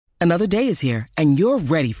Another day is here, and you're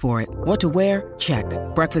ready for it. What to wear? Check.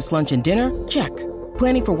 Breakfast, lunch, and dinner? Check.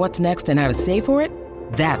 Planning for what's next and how to save for it?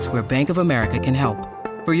 That's where Bank of America can help.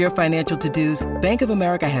 For your financial to-dos, Bank of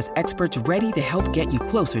America has experts ready to help get you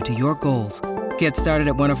closer to your goals. Get started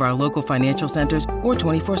at one of our local financial centers or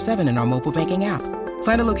 24/7 in our mobile banking app.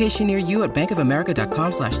 Find a location near you at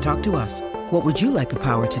bankofamerica.com/talktous. What would you like the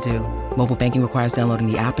power to do? Mobile banking requires downloading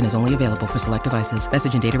the app and is only available for select devices.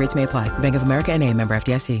 Message and data rates may apply. Bank of America N.A., member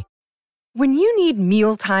FDIC. When you need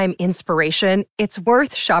mealtime inspiration, it's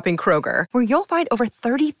worth shopping Kroger, where you'll find over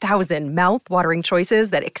 30,000 mouth-watering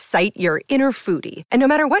choices that excite your inner foodie. And no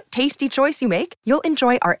matter what tasty choice you make, you'll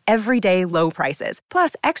enjoy our everyday low prices,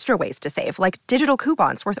 plus extra ways to save, like digital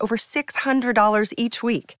coupons worth over $600 each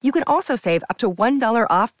week. You can also save up to $1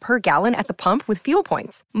 off per gallon at the pump with fuel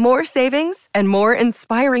points. More savings and more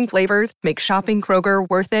inspiring flavors make shopping Kroger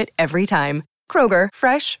worth it every time. Kroger,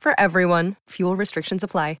 fresh for everyone. Fuel restrictions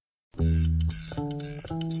apply. I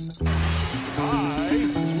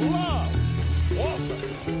love water.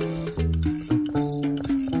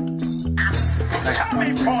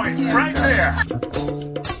 Tommy point right there.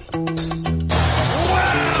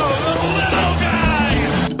 Wow, the little guy.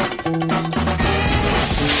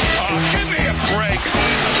 Give me a break.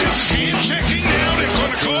 Is he checking now? They're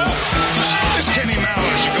going to call? This Kenny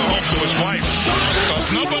Mallard should go home to his wife because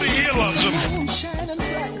nobody here loves him.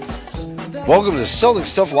 Welcome to Celtic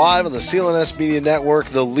Stuff Live on the CLNS Media Network,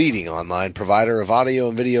 the leading online provider of audio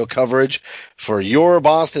and video coverage for your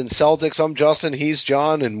Boston Celtics. I'm Justin, he's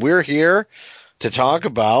John, and we're here to talk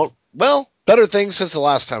about, well, better things since the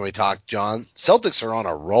last time we talked, John. Celtics are on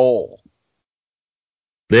a roll.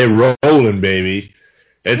 They're rolling, baby.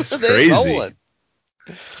 It's crazy. Rolling.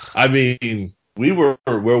 I mean, we were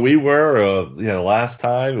where we were, last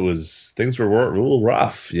time. Things were a little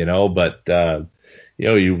rough, but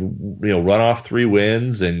you run off 3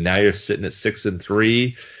 wins, and now you're sitting at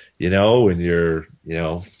 6-3, and you're,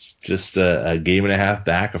 just a game and a half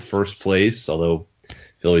back of first place. Although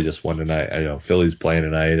Philly just won tonight. Philly's playing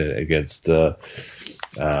tonight against the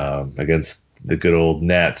good old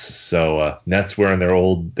Nets. So Nets wearing their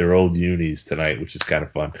old unis tonight, which is kind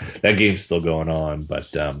of fun. That game's still going on, but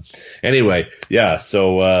anyway, yeah.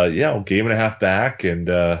 So game and a half back, and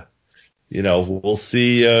we'll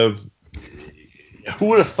see. Who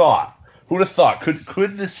would have thought?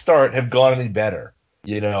 Could this start have gone any better?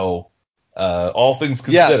 All things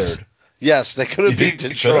considered. Yes, they could have beat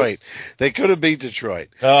Detroit. They could have beat Detroit.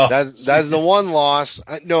 Oh, that's the one loss.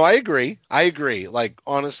 No, I agree. Like,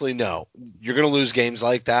 honestly, no. You're going to lose games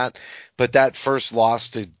like that. But that first loss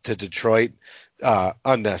to Detroit,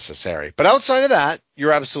 unnecessary. But outside of that,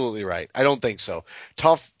 you're absolutely right. I don't think so.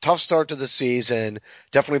 Tough start to the season.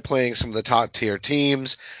 Definitely playing some of the top tier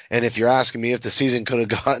teams. And if you're asking me if the season could have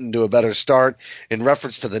gotten to a better start in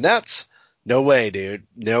reference to the Nets, no way, dude.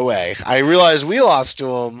 No way. I realize we lost to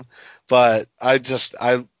them, but I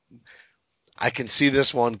can see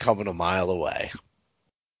this one coming a mile away.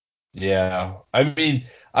 Yeah. I mean,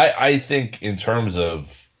 I think in terms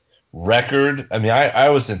of record, I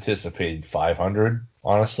was anticipating 500,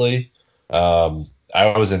 honestly.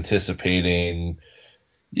 I was anticipating,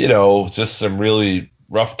 just some really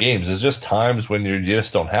rough games. There's just times when you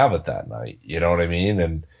just don't have it that night. You know what I mean?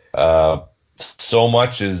 And so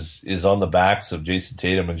much is on the backs of Jason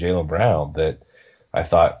Tatum and Jaylen Brown that I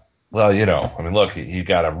thought, well, look, he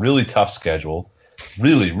got a really tough schedule.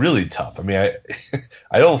 Really, really tough. I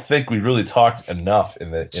don't think we really talked enough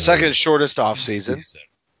in the second shortest off season.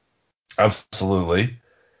 Absolutely.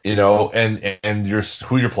 And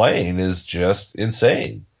who you're playing is just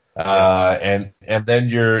insane. And then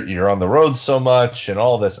you're on the road so much and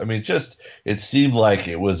all this. It seemed like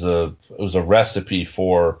it was a recipe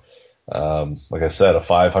for, like I said, a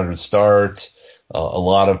 500 start, a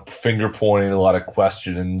lot of finger pointing, a lot of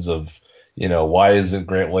questions of, why isn't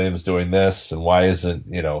Grant Williams doing this and why isn't,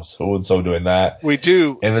 so and so doing that? We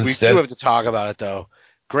do have to talk about it though.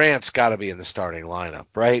 Grant's got to be in the starting lineup,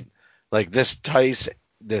 right? Like this Tice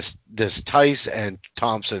and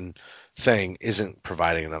Thompson thing isn't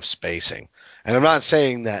providing enough spacing. And I'm not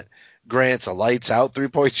saying that Grant's a lights out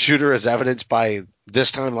 3-point shooter as evidenced by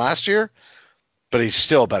this time last year, but he's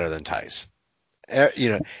still better than Tice.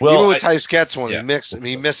 Even when Tice gets one, he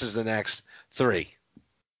misses the next 3.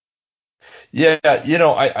 Yeah,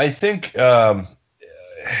 I think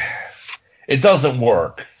it doesn't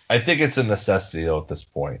work. I think it's a necessity though at this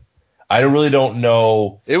point. I really don't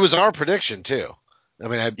know. It was our prediction too.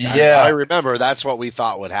 I remember that's what we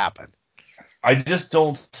thought would happen. I just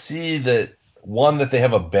don't see that they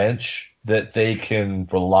have a bench that they can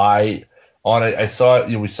rely on. We saw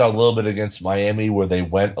a little bit against Miami where they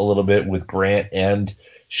went a little bit with Grant and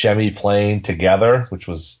Shemi playing together, which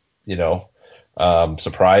was,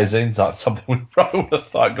 surprising. It's not something we probably would have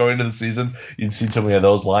thought going into the season. You'd see too many of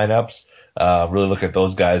those lineups. Really look at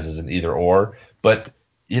those guys as an either or. But,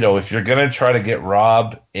 if you're going to try to get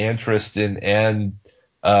Rob and Tristan and,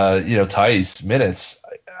 Tice minutes,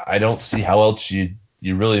 I don't see how else you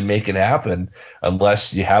really make it happen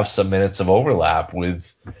unless you have some minutes of overlap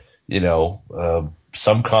with,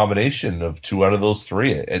 some combination of two out of those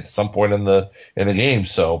three at some point in the game.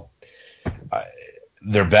 So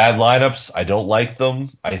they're bad lineups. I don't like them.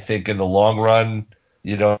 I think in the long run,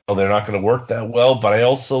 they're not going to work that well. But I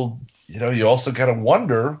also, you also kind of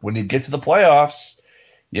wonder when you get to the playoffs,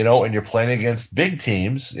 and you're playing against big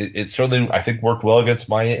teams. It certainly, I think, worked well against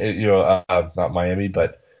not Miami,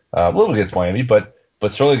 but a little against Miami, but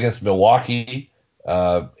certainly against Milwaukee.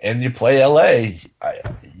 And you play LA.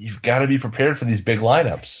 You've got to be prepared for these big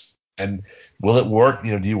lineups. And will it work?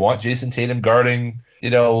 Do you want Jason Tatum guarding,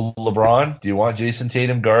 LeBron? Do you want Jason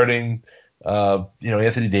Tatum guarding,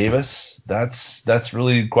 Anthony Davis? That's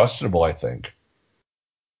really questionable, I think.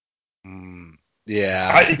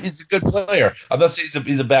 Yeah. He's a good player. I'm not saying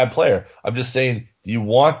he's a bad player. I'm just saying, do you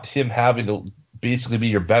want him having to basically be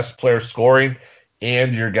your best player scoring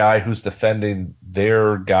and your guy who's defending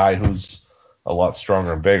their guy who's a lot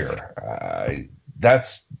stronger and bigger?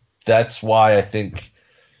 That's why I think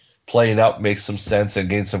playing up makes some sense and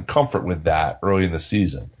gain some comfort with that early in the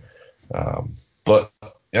season. But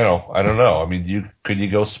I don't know. I mean, could you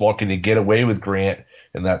go small? Can you get away with Grant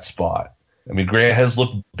in that spot? I mean, Grant has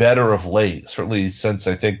looked better of late, certainly since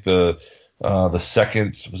I think the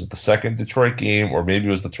second Detroit game, or maybe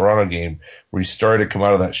it was the Toronto game, where he started to come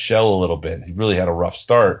out of that shell a little bit. He really had a rough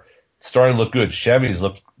start. Starting to look good. Chemy's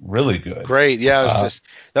looked really good. Great. Yeah,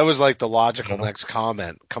 that was like the logical next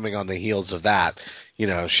comment coming on the heels of that.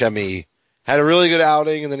 Shemi had a really good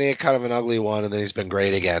outing, and then he had kind of an ugly one, and then he's been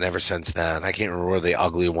great again ever since then. I can't remember where the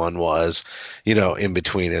ugly one was, in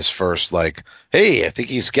between his first, hey, I think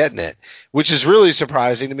he's getting it, which is really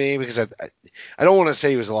surprising to me because I don't want to say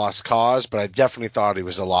he was a lost cause, but I definitely thought he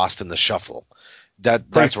was a lost in the shuffle.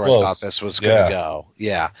 That's where I thought this was going to go.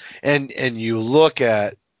 Yeah. And you look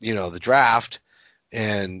at, the draft,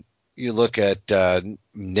 and you look at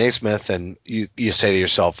Naismith, and you say to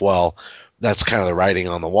yourself, well, that's kind of the writing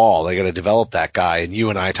on the wall. They got to develop that guy, and you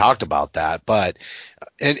and I talked about that. But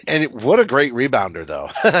what a great rebounder, though.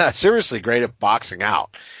 Seriously great at boxing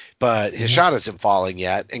out. But his shot isn't falling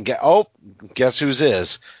yet. And guess whose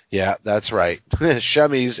is? Yeah, that's right.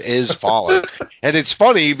 Shemi's is falling. And it's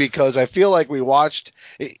funny because I feel like we watched.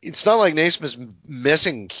 It's not like Naismith's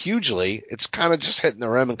missing hugely. It's kind of just hitting the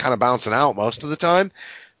rim and kind of bouncing out most of the time.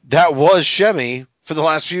 That was Shemi for the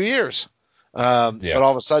last few years. But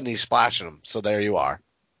all of a sudden he's splashing them. So there you are.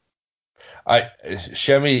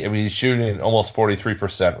 Shemi, he's shooting almost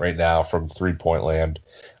 43% right now from 3-point land,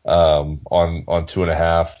 on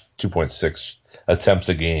 2.6 attempts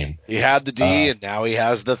a game. He had the D, and now he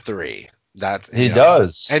has the 3. He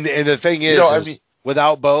does. And the thing is,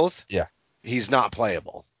 without both, he's not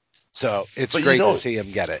playable. So it's great to see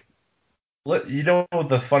him get it.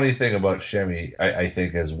 The funny thing about Shemi, I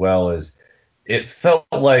think as well, is it felt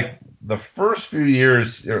like the first few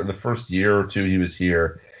years, or the first year or two he was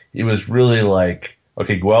here, he was really like,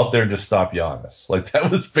 okay, go out there and just stop Giannis. Like,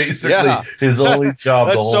 that was basically his only job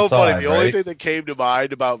the whole time. That's so funny. The only thing that came to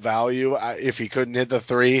mind about value, if he couldn't hit the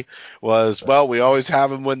 3, was, well, we always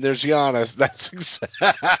have him when there's Giannis. That's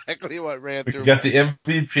exactly what ran through. He got the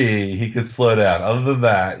MVP. He could slow down. Other than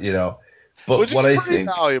that, But which is pretty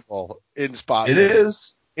valuable in spot. It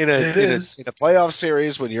is. In a playoff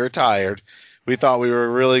series when you're tired. We thought we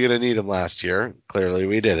were really going to need him last year. Clearly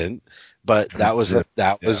we didn't. But that was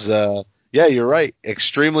you're right.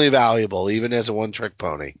 Extremely valuable, even as a one-trick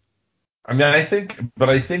pony. I think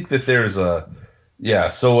that there's I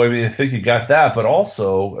think you got that. But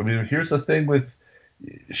also, here's the thing with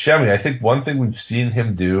Shemi. I think one thing we've seen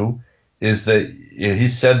him do is that he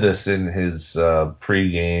said this in his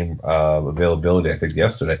pre-game availability, I think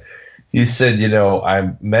yesterday. He said,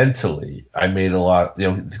 I made a lot,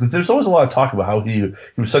 because there's always a lot of talk about how he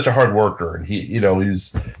was such a hard worker, and he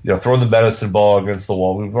was, throwing the medicine ball against the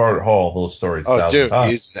wall. We've heard all those stories. Oh, dude,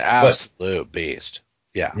 he's an absolute beast.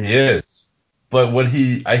 Yeah, he is. But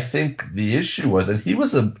I think the issue was, and he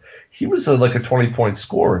was like a 20-point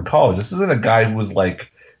scorer in college. This isn't a guy who was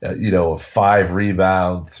like, 5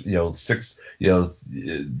 rebounds, 6,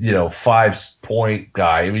 5-point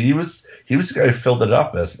guy. He was the guy who filled it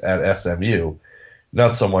up at SMU,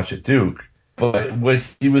 not so much at Duke. But what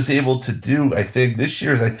he was able to do, I think, this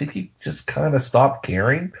year is he just kind of stopped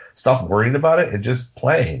caring, stopped worrying about it, and just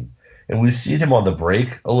playing. And we've seen him on the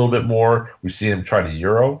break a little bit more. We've seen him try to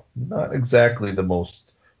Euro, not exactly the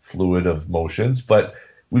most fluid of motions, but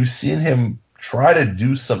we've seen him try to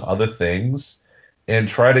do some other things and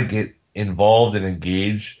try to get involved and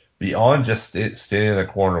engage beyond just standing in the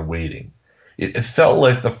corner waiting. It felt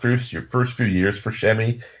like the first few years for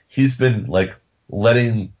Shemi, he's been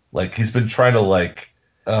he's been trying to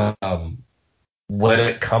let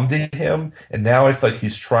it come to him, and now I feel like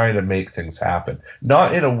he's trying to make things happen.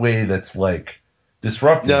 Not in a way that's like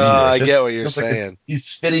disruptive No, either. I get what you're saying. Like he's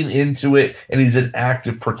fitting into it, and he's an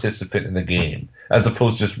active participant in the game, as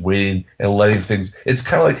opposed to just waiting and letting things. It's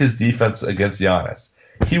kind of like his defense against Giannis.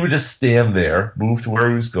 He would just stand there, move to where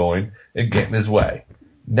he was going, and get in his way.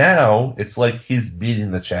 Now it's like he's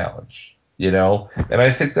beating the challenge, and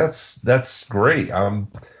I think that's great. I'm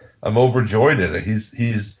overjoyed at it.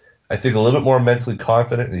 He's I think a little bit more mentally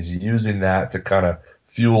confident, and he's using that to kind of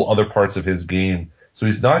fuel other parts of his game. So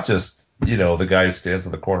he's not just the guy who stands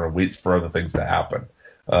in the corner and waits for other things to happen.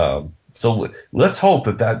 So let's hope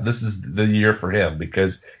that this is the year for him,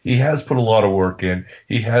 because he has put a lot of work in.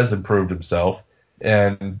 He has improved himself,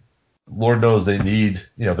 and Lord knows they're going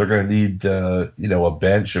to need a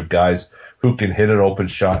bench of guys who can hit an open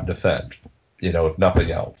shot and defend, if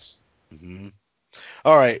nothing else. Mm-hmm.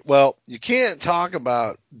 All right. Well, you can't talk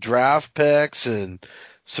about draft picks and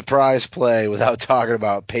surprise play without talking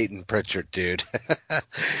about Peyton Pritchard, dude.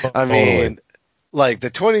 I mean, like the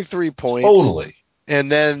 23 points. Totally.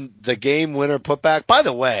 And then the game winner putback. By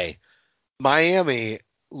the way, Miami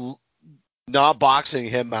not boxing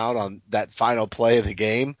him out on that final play of the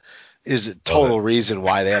game is a total reason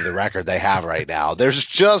why they have the record they have right now. There's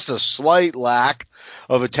just a slight lack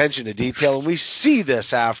of attention to detail, and we see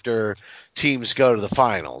this after teams go to the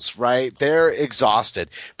finals, right? They're exhausted.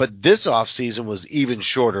 But this offseason was even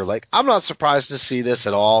shorter. Like, I'm not surprised to see this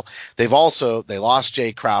at all. They lost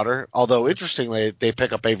Jay Crowder, although interestingly, they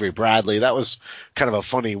pick up Avery Bradley. That was kind of a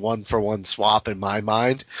funny one-for-one swap in my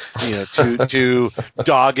mind. Two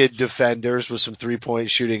dogged defenders with some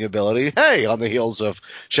three-point shooting ability. Hey, on the heels of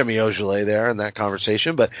Shemi Ojeleye there in that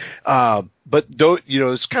conversation. But though,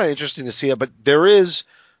 it's kind of interesting to see it. But there is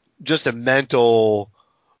just a mental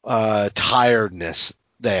tiredness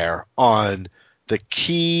there on the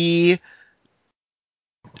key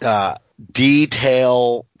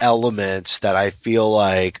detail elements that I feel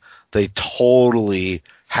like they totally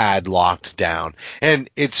had locked down. And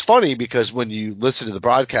it's funny because when you listen to the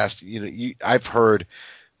broadcast, I've heard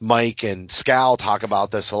Mike and Scal talk about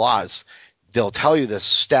this a lot. They'll tell you this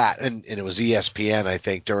stat, and it was ESPN, I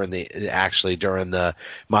think, during the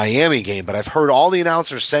Miami game. But I've heard all the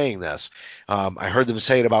announcers saying this. I heard them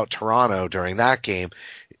say it about Toronto during that game.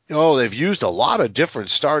 They've used a lot of different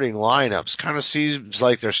starting lineups. Kind of seems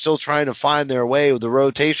like they're still trying to find their way with the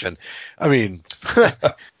rotation. I mean,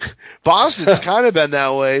 Boston's kind of been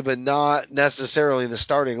that way, but not necessarily in the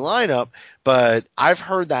starting lineup. But I've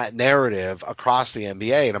heard that narrative across the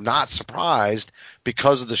NBA, and I'm not surprised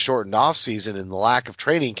because of the shortened offseason and the lack of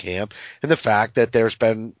training camp and the fact that there's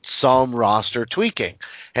been some roster tweaking.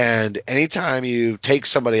 And anytime you take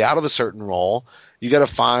somebody out of a certain role, you got to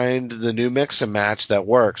find the new mix and match that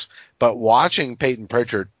works. But watching Peyton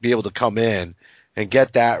Pritchard be able to come in and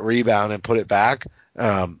get that rebound and put it back,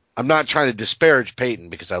 I'm not trying to disparage Peyton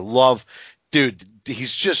because I love, dude,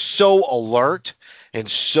 he's just so alert and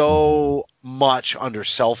so much under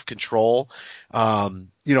self-control.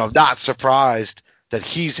 I'm not surprised that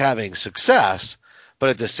he's having success, but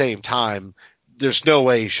at the same time, there's no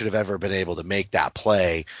way he should have ever been able to make that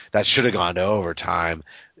play. That should have gone to overtime.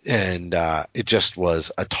 And it just was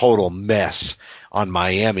a total mess on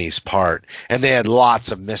Miami's part. And they had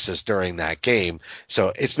lots of misses during that game.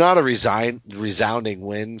 So it's not a resounding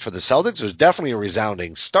win for the Celtics. It was definitely a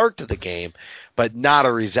resounding start to the game, but not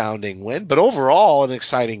a resounding win. But overall, an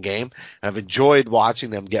exciting game. I've enjoyed watching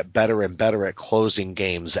them get better and better at closing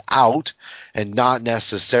games out and not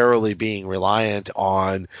necessarily being reliant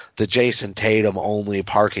on the Jason Tatum only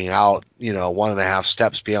parking out, 1.5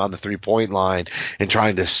 steps beyond the 3-point line and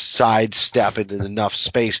trying to sidestep into enough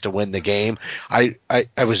space to win the game. I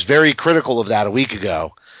was very critical of that a week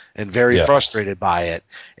ago and very frustrated by it.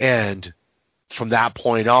 And from that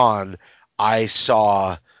point on, I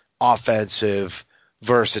saw offensive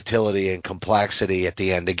versatility and complexity at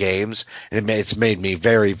the end of games, and it's made me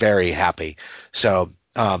very, very happy. So,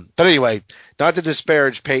 but anyway, not to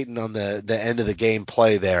disparage Peyton on the end of the game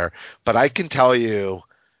play there, but I can tell you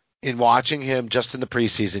in watching him just in the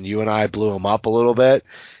preseason, you and I blew him up a little bit.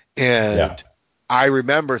 And I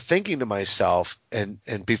remember thinking to myself, and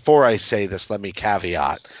before I say this, let me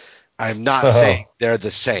caveat, I'm not saying they're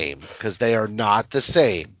the same because they are not the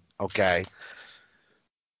same. Okay.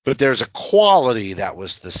 but there's a quality that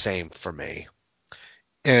was the same for me.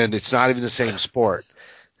 And it's not even the same sport.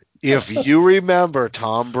 If you remember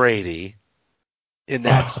Tom Brady in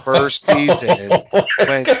that first season,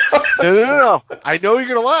 when no, I know you're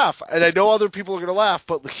gonna laugh, and I know other people are gonna laugh,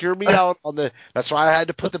 but hear me out on the. That's why I had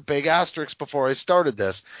to put the big asterisk before I started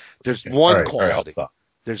this. There's one quality.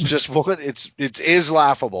 There's just one. It is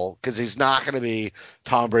laughable because he's not going to be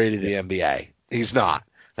Tom Brady of the NBA. He's not.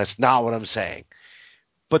 That's not what I'm saying.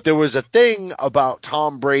 But there was a thing about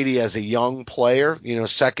Tom Brady as a young player,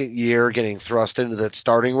 second year getting thrust into that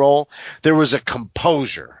starting role. There was a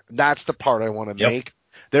composure. That's the part I want to make.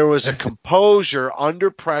 There was a composure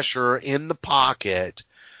under pressure in the pocket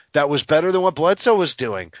that was better than what Bledsoe was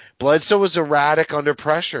doing. Bledsoe was erratic under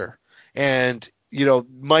pressure. And,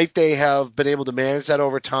 might they have been able to manage that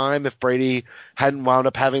over time if Brady hadn't wound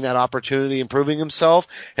up having that opportunity, improving himself,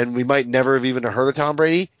 and we might never have even heard of Tom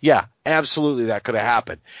Brady? Yeah, absolutely that could have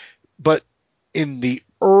happened. But in the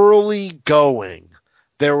early going,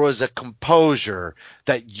 there was a composure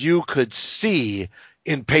that you could see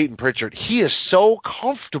in Peyton Pritchard. He is so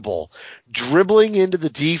comfortable dribbling into the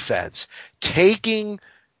defense, taking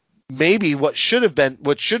maybe what should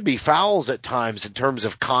be fouls at times in terms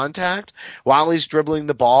of contact while he's dribbling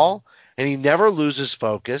the ball, and he never loses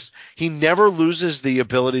focus. He never loses the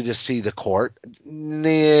ability to see the court.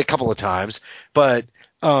 A couple of times, but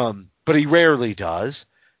he rarely does.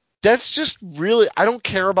 That's just really, I don't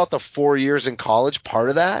care about the 4 years in college part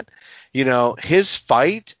of that. His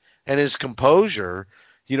fight and his composure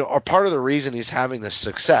are part of the reason he's having this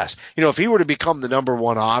success. If he were to become the number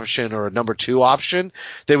one option or a number two option,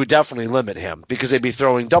 they would definitely limit him because they'd be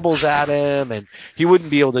throwing doubles at him, and he wouldn't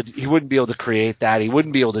be able to create that. He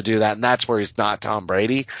wouldn't be able to do that, and that's where he's not Tom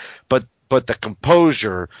Brady. But the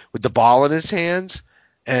composure with the ball in his hands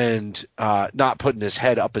and not putting his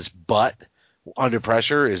head up his butt under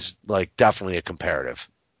pressure is like definitely a comparative.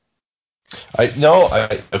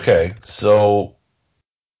 Okay, so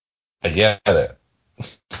I get it.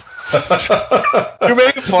 You're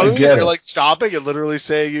making fun of me. You're like stopping and literally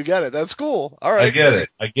saying you get it. That's cool. All right.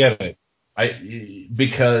 I get it.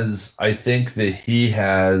 Because I think that he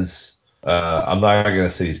has. I'm not going to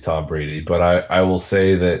say he's Tom Brady, but I will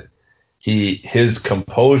say that his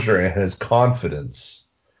composure and his confidence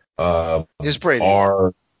is Brady.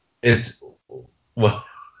 I'll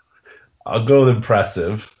go with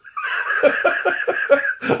impressive.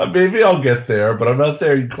 Maybe I'll get there, but I'm not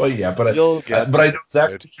there quite yet. But I know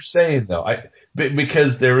exactly what you're saying, though.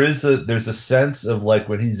 Because there's a sense of like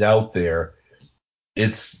when he's out there,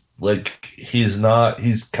 it's like he's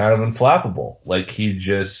kind of unflappable. Like he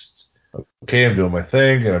just, okay, I'm doing my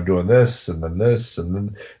thing and I'm doing this and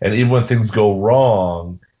then even when things go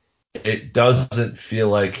wrong, it doesn't feel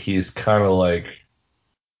like he's kind of like,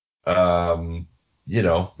 that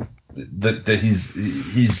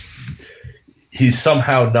he's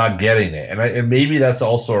somehow not getting it. And maybe that's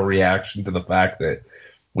also a reaction to the fact that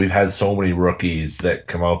we've had so many rookies that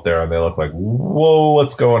come out there and they look like, whoa,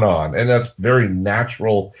 what's going on? And that's very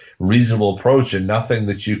natural, reasonable approach and nothing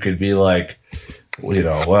that you could be like,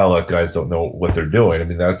 well, that guys don't know what they're doing. I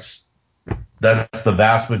mean, that's the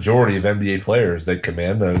vast majority of NBA players that come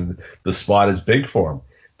in and the spot is big for him.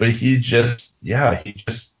 But he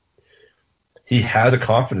has a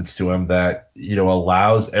confidence to him that,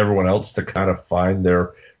 allows everyone else to kind of find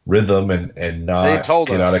their rhythm and not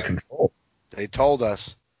get out of control. They told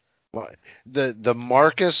us. The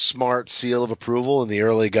Marcus Smart seal of approval in the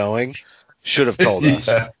early going should have told us.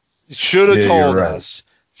 Should have told us.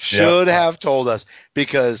 Should have told us.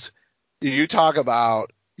 Because you talk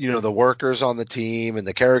about, the workers on the team and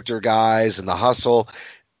the character guys and the hustle.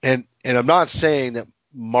 And I'm not saying that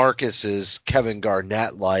Marcus is Kevin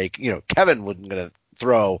Garnett like, Kevin wasn't going to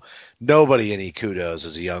throw nobody any kudos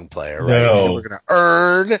as a young player, right? No. They were going to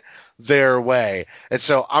earn their way. And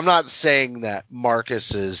so I'm not saying that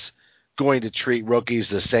Marcus is going to treat rookies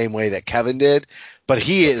the same way that Kevin did, but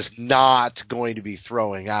he is not going to be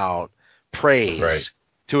throwing out praise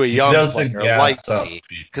to a young player lightly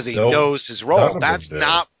because he knows his role. That's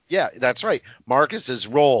right. Marcus's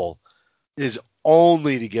role is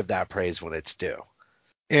only to give that praise when it's due.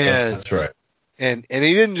 And that's right. And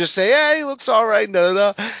he didn't just say, "Hey, he looks all right."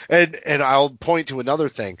 No. And I'll point to another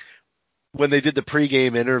thing. When they did the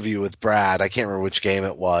pregame interview with Brad, I can't remember which game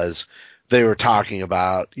it was. They were talking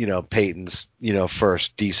about, Peyton's,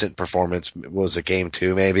 first decent performance. Was it game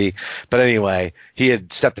 2 maybe? But anyway, he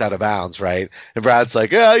had stepped out of bounds, right? And Brad's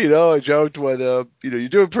like, "Yeah, I joked with you're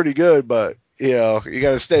doing pretty good, but you got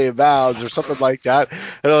to stay in bounds," or something like that.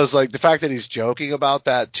 And I was like, the fact that he's joking about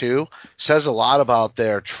that too says a lot about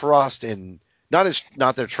their trust in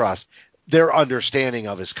not their trust, their understanding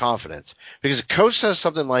of his confidence. Because a coach says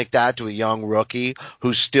something like that to a young rookie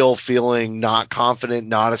who's still feeling not confident,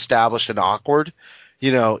 not established, and awkward,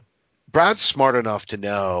 Brad's smart enough to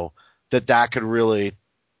know that could really,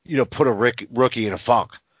 put a rookie in a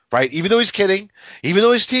funk, right? Even though he's kidding, even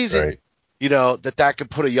though he's teasing, Right. that could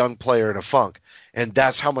put a young player in a funk. And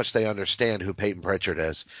that's how much they understand who Peyton Pritchard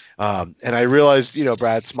is. And I realized,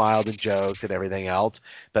 Brad smiled and joked and everything else,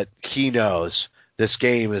 but he knows this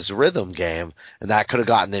game is a rhythm game, and that could have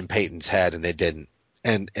gotten in Peyton's head, and it didn't.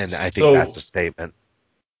 And I think that's the statement.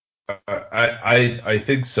 I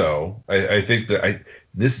think so. I think that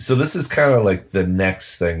this is kind of like the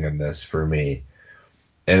next thing in this for me,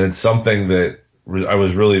 and it's something that I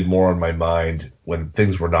was really more on my mind when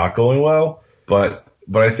things were not going well, but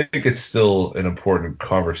I think it's still an important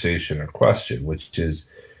conversation or question, which is,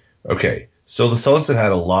 okay, so the Celtics have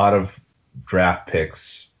had a lot of draft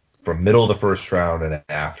picks from middle of the first round and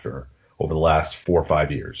after over the last 4 or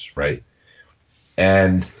 5 years, right?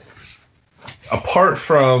 And apart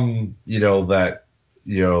from the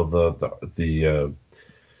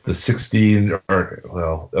 16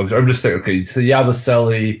 I'm just saying, okay, so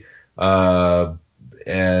Yabusele,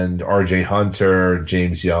 and RJ Hunter,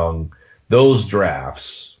 James Young, those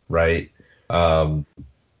drafts, right?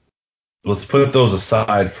 Let's put those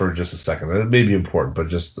aside for just a second. It may be important, but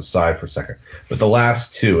just aside for a second. But the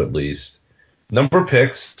last two, at least, number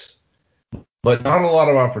picks, but not a lot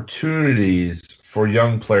of opportunities for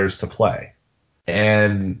young players to play.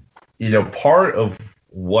 And, part of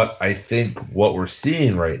what I think what we're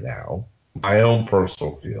seeing right now, my own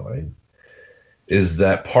personal feeling, is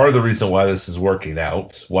that part of the reason why this is working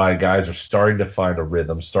out, why guys are starting to find a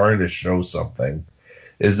rhythm, starting to show something,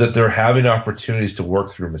 is that they're having opportunities to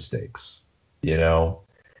work through mistakes,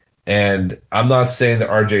 And I'm not saying that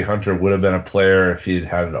RJ Hunter would have been a player if he'd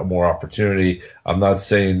had a more opportunity. I'm not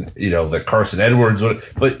saying, that Carson Edwards would,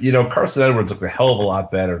 but, Carson Edwards looked a hell of a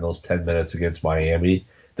lot better in those 10 minutes against Miami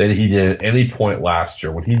than he did at any point last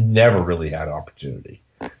year when he never really had an opportunity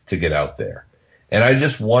to get out there. And I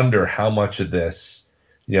just wonder how much of this,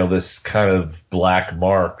 this kind of black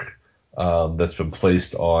mark that's been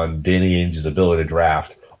placed on Danny Ainge's ability to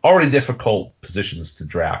draft, already difficult positions to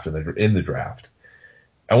draft in the draft.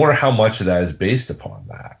 I wonder how much of that is based upon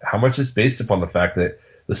that. How much is based upon the fact that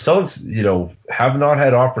the Celtics, have not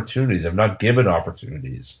had opportunities, have not given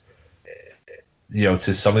opportunities,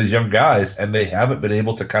 to some of these young guys, and they haven't been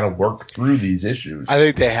able to kind of work through these issues. I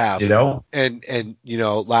think they have. And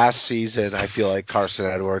last season I feel like Carson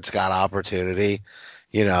Edwards got opportunity.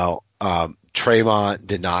 Tremont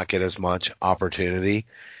did not get as much opportunity,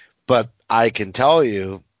 but I can tell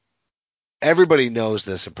you, everybody knows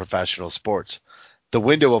this in professional sports. The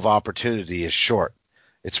window of opportunity is short.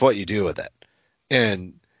 It's what you do with it.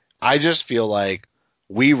 And I just feel like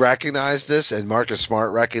we recognize this, and Marcus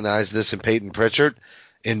Smart recognized this in Peyton Pritchard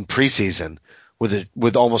in preseason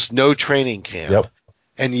with almost no training camp. Yep.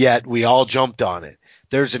 And yet we all jumped on it.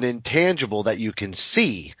 There's an intangible that you can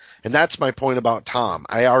see. And that's my point about Tom.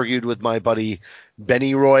 I argued with my buddy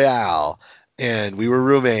Benny Royale, and we were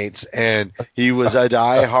roommates, and he was a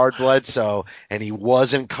diehard Bledsoe, and he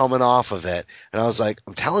wasn't coming off of it. And I was like,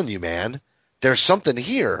 I'm telling you, man, there's something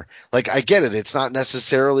here. Like, I get it. It's not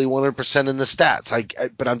necessarily 100% in the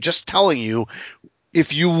stats. But I'm just telling you,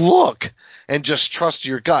 if you look and just trust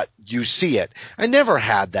your gut, you see it. I never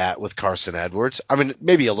had that with Carson Edwards. I mean,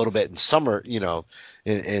 maybe a little bit in summer,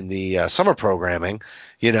 in the summer programming,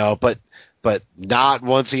 but not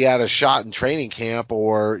once he had a shot in training camp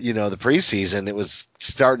or, the preseason. It was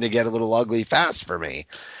starting to get a little ugly fast for me.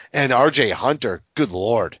 And RJ Hunter, good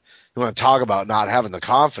Lord. You want to talk about not having the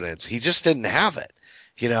confidence. He just didn't have it,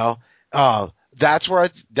 that's why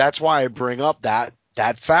I bring up that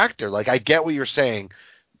factor. Like, I get what you're saying.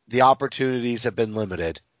 The opportunities have been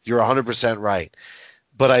limited. You're 100% right.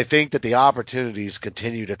 But I think that the opportunities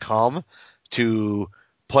continue to come to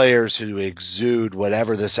players who exude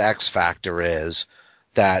whatever this X factor is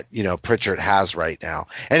that, Pritchard has right now.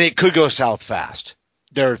 And it could go south fast.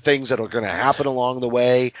 There are things that are going to happen along the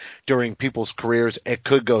way during people's careers. It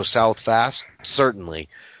could go south fast, certainly.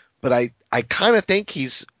 But I kind of think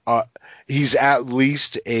he's at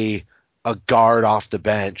least a guard off the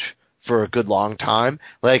bench for a good long time.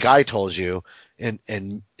 Like I told you, and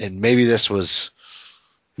maybe this was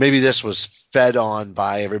fed on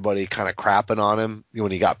by everybody kind of crapping on him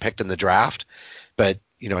when he got picked in the draft. But,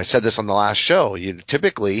 I said this on the last show.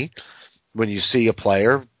 Typically, when you see a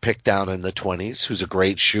player picked down in the 20s who's a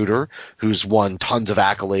great shooter, who's won tons of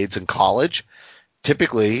accolades in college,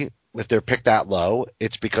 typically picked that low,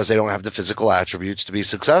 it's because they don't have the physical attributes to be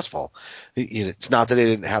successful. It's not that they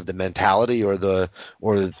didn't have the mentality or the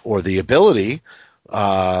ability,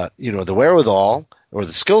 the wherewithal or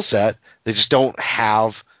the skill set. They just don't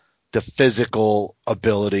have the physical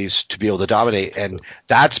abilities to be able to dominate. And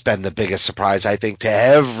that's been the biggest surprise, I think, to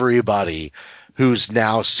everybody who's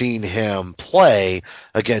now seen him play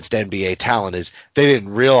against NBA talent, is they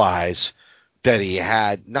didn't realize that he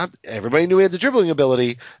had, not everybody knew he had the dribbling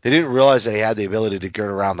ability. They didn't realize that he had the ability to get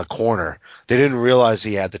around the corner. They didn't realize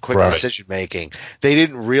he had the quick decision making. They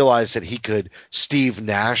didn't realize that he could Steve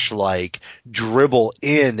Nash-like dribble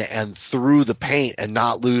in and through the paint and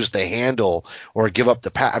not lose the handle or give up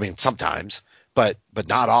the pass. I mean, sometimes, but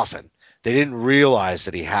not often. They didn't realize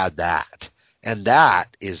that he had that. And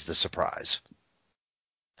that is the surprise.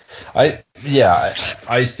 I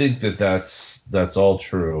think that's all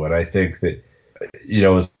true. And I think that,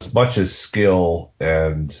 as much as skill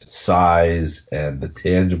and size and the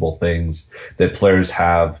tangible things that players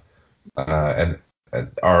have and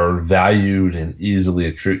are valued and easily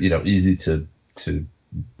easy to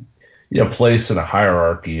place in a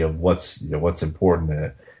hierarchy of what's important in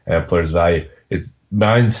it and a player's value, its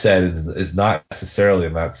mindset is not necessarily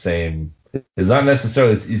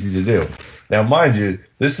as easy to do. Now, mind you,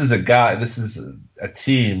 this is a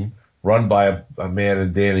team run by a man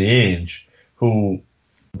in Danny Ainge, who,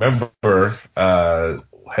 remember,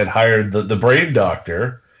 had hired the brain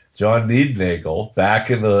doctor, John Neednagel,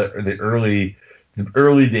 back in the early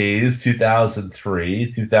days,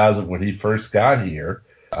 2003, 2000, when he first got here,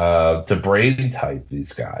 to brain type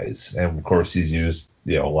these guys. And, of course, he's used,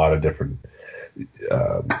 a lot of different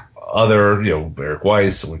other, Eric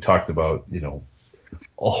Weiss, and we talked about,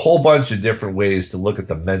 a whole bunch of different ways to look at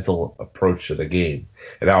the mental approach to the game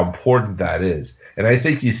and how important that is. And I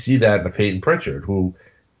think you see that in a Peyton Pritchard, who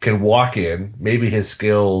can walk in, maybe his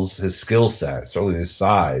skill set, certainly his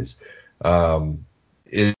size,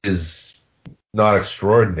 is not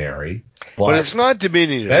extraordinary. But it's not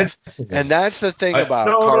diminutive. And that's the thing about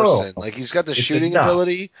Carson. No. Like, he's got the shooting enough.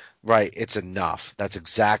 ability. Right. It's enough. That's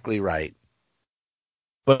exactly right.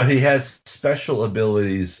 But he has special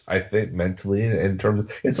abilities, I think, mentally in terms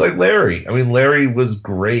of, it's like Larry. I mean, Larry was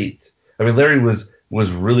great. I mean, Larry was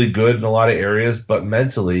really good in a lot of areas, but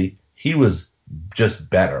mentally he was just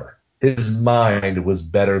better. His mind was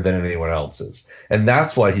better than anyone else's, and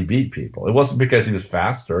that's why he beat people. It wasn't because he was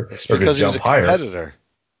faster It's or could because he was jump a higher. competitor.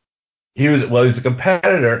 He was a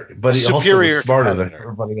competitor, but he also was smarter than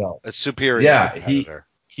everybody else. A superior competitor.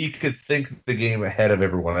 He could think the game ahead of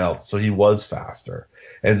everyone else, so he was faster.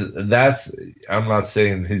 And that's, I'm not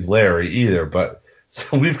saying he's Larry either, but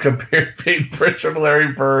so we've compared Peyton Pritchard,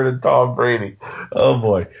 Larry Bird, and Tom Brady. Oh,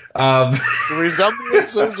 boy. The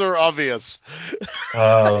resemblances are obvious.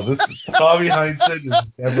 Tommy Heinsohn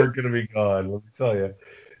is never going to be gone, let me tell you.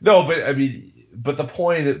 No, but the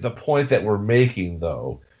point that we're making,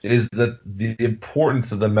 though, is that the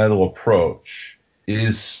importance of the mental approach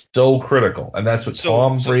is so critical. And that's what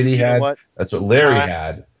Tom Brady had. That's what Larry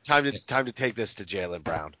had. Time to take this to Jaylen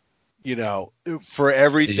Brown. For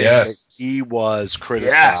everything that he was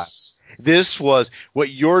criticized. Yes. This was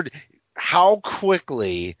how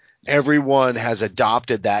quickly everyone has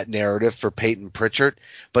adopted that narrative for Peyton Pritchard,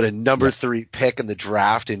 but a number 3 pick in the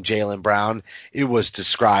draft in Jaylen Brown, it was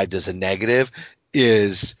described as a negative.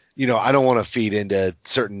 I don't want to feed into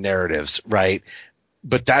certain narratives, right?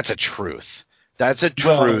 But that's a truth. That's a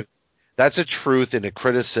truth. Well, that's a truth in a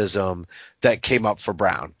criticism that came up for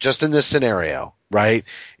Brown, just in this scenario, right?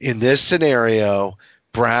 In this scenario,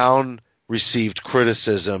 Brown received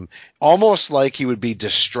criticism almost like he would be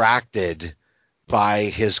distracted by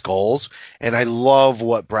his goals. And I love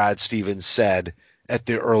what Brad Stevens said at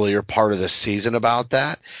the earlier part of the season about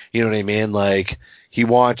that. You know what I mean? Like, he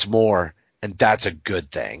wants more, and that's a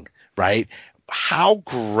good thing, right? How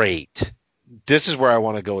great. This is where I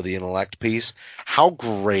want to go with the intellect piece. How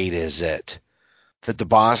great is it that the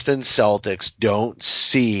Boston Celtics don't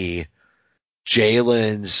see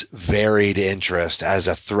Jaylen's varied interest as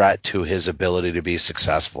a threat to his ability to be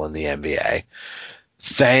successful in the NBA?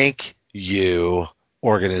 Thank you,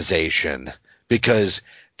 organization, because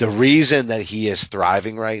the reason that he is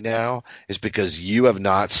thriving right now is because you have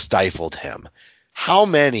not stifled him. How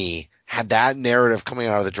many had that narrative coming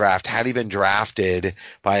out of the draft, had he been drafted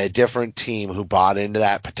by a different team who bought into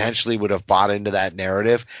that, potentially would have bought into that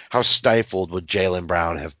narrative, how stifled would Jaylen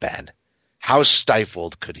Brown have been? How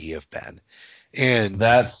stifled could he have been? And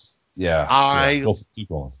that's, I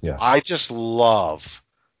just love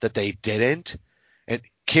that they didn't. And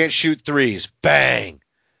can't shoot threes, bang.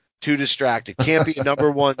 too distracted, can't be a number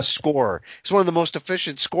one scorer. He's one of the most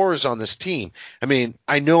efficient scorers on this team. I mean,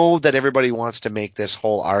 I know that everybody wants to make this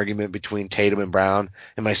whole argument between Tatum and Brown,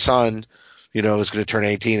 and my son, is going to turn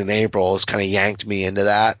 18 in April, has kind of yanked me into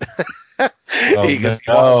that. He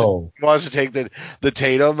wants to take the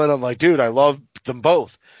Tatum, and I'm like, dude, I love them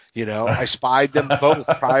both. I spied them both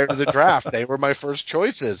prior to the draft. They were my first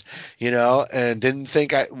choices, and didn't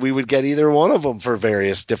think we would get either one of them for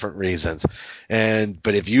various different reasons.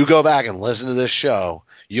 But if you go back and listen to this show,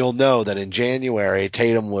 you'll know that in January,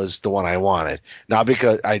 Tatum was the one I wanted. Not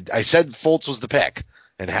because I said Fultz was the pick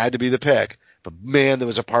and had to be the pick, but man, there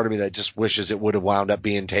was a part of me that just wishes it would have wound up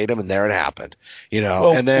being Tatum, and there it happened,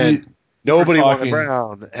 and then nobody wanted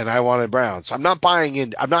Brown, and I wanted Brown. So I'm not buying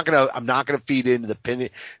in. I'm not gonna feed into the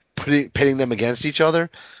pitting them against each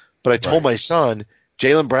other. But I told my son,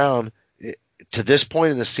 Jaylen Brown, to this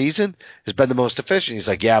point in the season, has been the most efficient. He's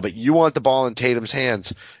like, yeah, but you want the ball in Tatum's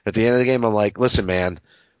hands at the end of the game. I'm like, listen, man,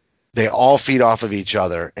 they all feed off of each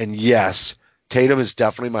other. And yes, Tatum is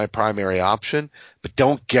definitely my primary option, but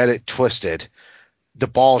don't get it twisted. The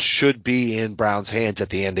ball should be in Brown's hands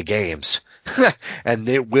at the end of games. And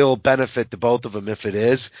it will benefit the both of them if it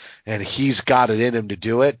is, and he's got it in him to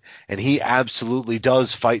do it, and he absolutely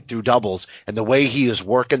does fight through doubles. And the way he is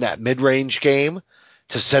working that mid-range game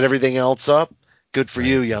to set everything else up, good for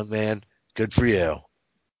you, young man. Good for you.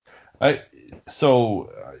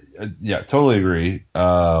 Totally agree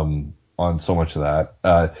on so much of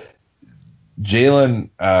that. Jaylen,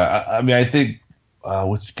 I think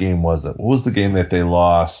which game was it? What was the game that they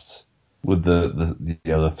lost with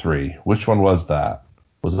the three? Which one was that?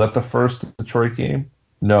 Was that the first Detroit game?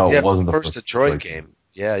 No, it wasn't the first Detroit game.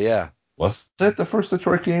 Yeah. Was it the first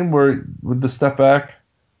Detroit game where with the step back,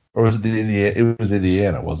 or was it Indiana? It was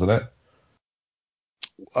Indiana, wasn't it?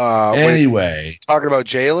 Anyway, talking about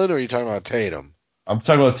Jaylen, or are you talking about Tatum? I'm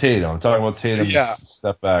talking about Tatum. I'm talking about Tatum's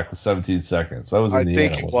step back with 17 seconds. That was Indiana. I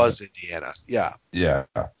think it was Indiana. Yeah. Yeah.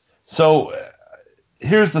 So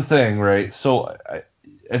here's the thing, right? So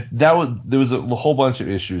there was a whole bunch of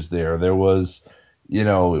issues there. There was, it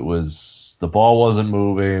was the ball wasn't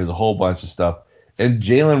moving. There was a whole bunch of stuff, and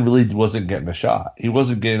Jaylen really wasn't getting a shot. He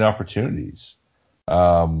wasn't getting opportunities.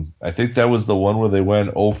 I think that was the one where they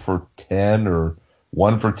went 0 for 10 or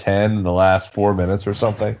 1 for 10 in the last 4 minutes or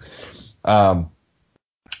something.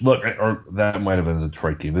 Look, or that might have been the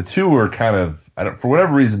Detroit game. The two were kind of, for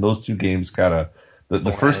whatever reason, those two games kind of,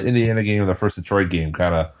 the first Indiana game and the first Detroit game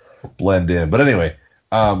kind of blend in. But anyway,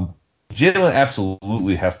 Jaylen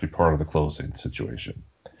absolutely has to be part of the closing situation.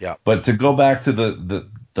 Yeah. But to go back to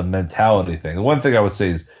the mentality thing, the one thing I would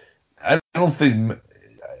say is I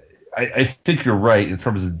think you're right in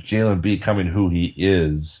terms of Jaylen becoming who he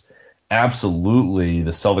is. Absolutely,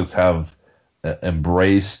 the Celtics have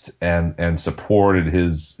embraced and supported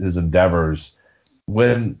his endeavors.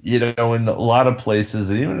 When, in a lot of places,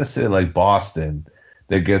 and even in a city like Boston,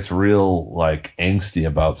 that gets real angsty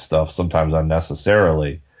about stuff, sometimes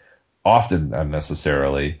unnecessarily, often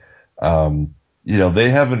unnecessarily. There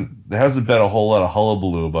hasn't been a whole lot of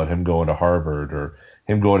hullabaloo about him going to Harvard or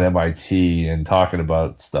him going to MIT and talking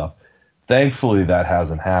about stuff. Thankfully, that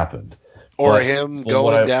hasn't happened. Or him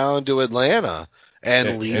going down to Atlanta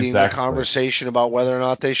and leading the conversation about whether or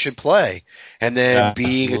not they should play. And then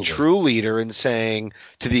being a true leader and saying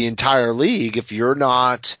to the entire league, if you're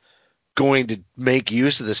not going to make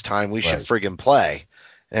use of this time, we should friggin' play.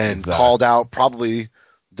 And called out probably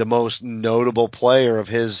the most notable player of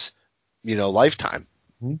his, lifetime.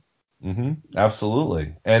 Mm-hmm.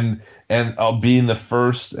 Absolutely. And being the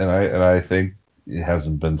first, and I think it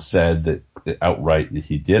hasn't been said that outright that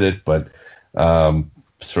he did it, but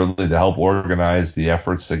certainly to help organize the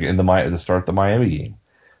efforts to start the Miami game.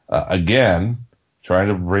 Again, trying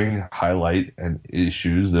to highlight and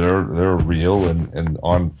issues that are real and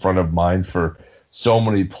on front of mind for so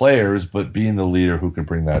many players, but being the leader who can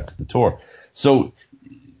bring that to the tour. So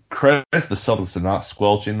credit to the Celtics for not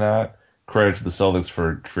squelching that. Credit to the Celtics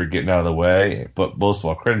for getting out of the way. But most of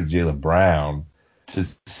all, credit to Jaylen Brown to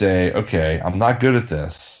say, okay, I'm not good at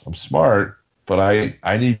this. I'm smart, but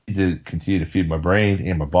I need to continue to feed my brain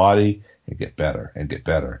and my body and get better and get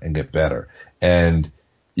better and get better. And,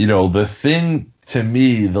 the thing to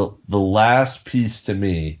me, the last piece to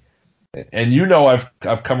me, and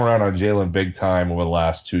I've come around on Jaylen big time over the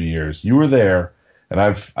last 2 years. You were there, and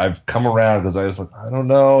I've come around because I was like, I don't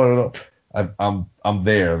know. I'm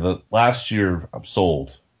there. The last year, I'm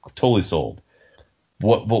sold, totally sold.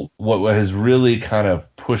 What has really kind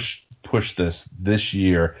of pushed this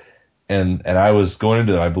year, and I was going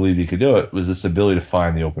into it, I believe he could do it, was this ability to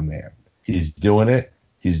find the open man. He's doing it,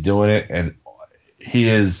 and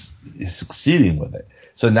he's succeeding with it.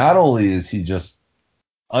 So not only is he just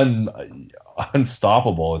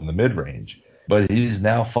unstoppable in the mid range, but he's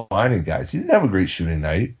now finding guys. He didn't have a great shooting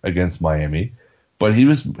night against Miami, but he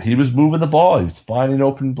was moving the ball. He was finding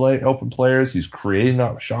open players. He's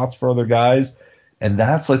creating shots for other guys, and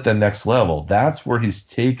that's like the next level. That's where he's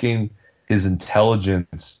taking his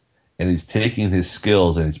intelligence and he's taking his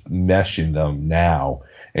skills and he's meshing them now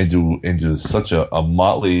into such a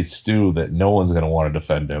motley stew that no one's going to want to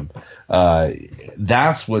defend him.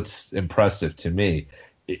 That's what's impressive to me.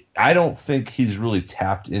 I don't think he's really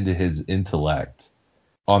tapped into his intellect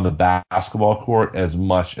on the basketball court as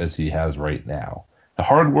much as he has right now. The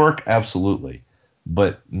hard work, absolutely.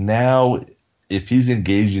 But now, if he's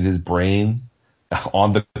engaging his brain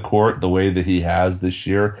on the court the way that he has this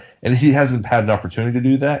year, and he hasn't had an opportunity to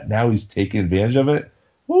do that, now he's taking advantage of it.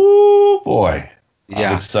 Woo, boy.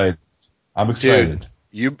 Yeah. I'm excited.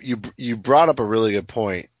 Dude, you brought up a really good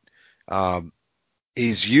point.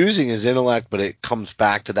 He's using his intellect, but it comes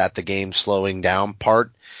back to the game slowing down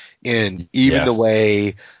part. And even the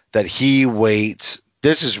way that he waits,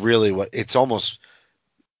 this is really what it's almost.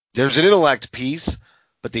 There's an intellect piece,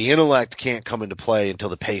 but the intellect can't come into play until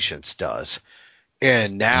the patience does.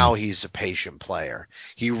 And now he's a patient player.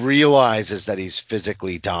 He realizes that he's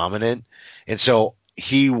physically dominant, and so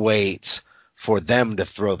he waits for them to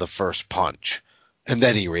throw the first punch, and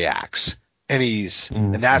then he reacts. And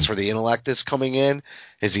and that's where the intellect is coming in,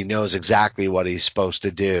 is he knows exactly what he's supposed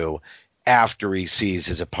to do after he sees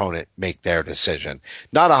his opponent make their decision.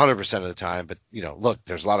 Not 100% of the time, but look,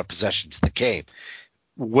 there's a lot of possessions in the game,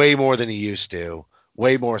 way more than he used to,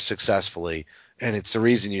 way more successfully. And it's the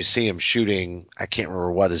reason you see him shooting. I can't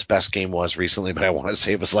remember what his best game was recently, but I want to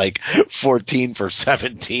say it was like 14 for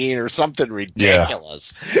 17 or something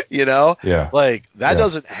ridiculous. Yeah. Like that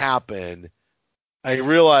doesn't happen. I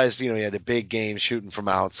realized, he had a big game shooting from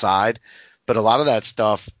outside, but a lot of that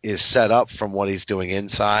stuff is set up from what he's doing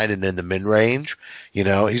inside and in the mid range.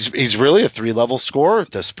 He's really a 3-level scorer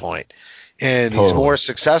at this point, and he's more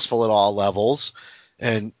successful at all levels.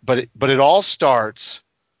 But it all starts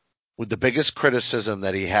with the biggest criticism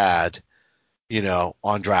that he had,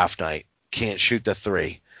 on draft night. Can't shoot the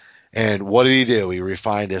three. And what did he do? He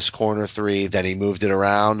refined his corner three, then he moved it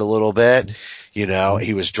around a little bit.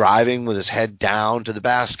 He was driving with his head down to the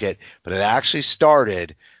basket, but it actually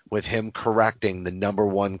started with him correcting the number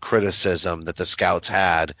one criticism that the scouts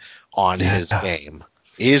had on his game.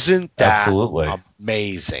 Isn't that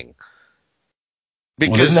amazing?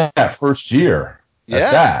 Because in that first year,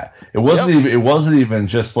 that it wasn't even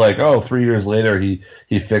just like 3 years later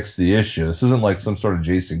he fixed the issue. This isn't like some sort of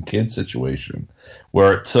Jason Kidd situation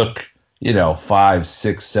where it took 5,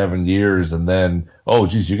 6, 7 years and then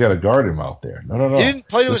you got to guard him out there. No. He didn't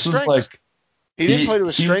play to his strengths. He didn't play to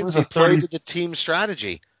his strengths. He played to the team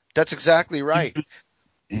strategy. That's exactly right.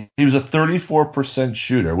 He was a 34%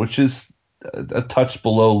 shooter, which is a touch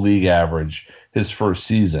below league average his first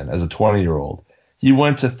season as a 20-year-old. He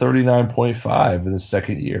went to 39.5 in his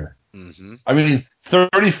second year. Mm-hmm. I mean,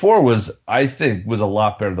 34 was a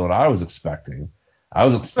lot better than what I was expecting. I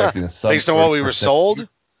was expecting a sub based on what we were sold.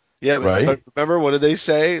 Yeah, right. But remember, what did they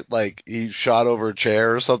say? Like he shot over a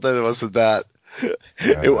chair or something. It wasn't that.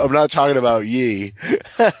 I'm not talking about Yee.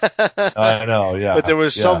 I know, yeah. But there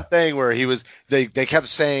was something where he was. They kept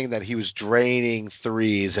saying that he was draining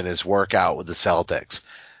threes in his workout with the Celtics.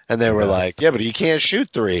 And they were like, but he can't shoot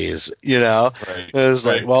threes, Right. It was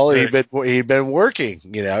like, well, he'd been working,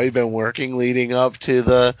 he'd been working leading up to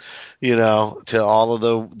the, to all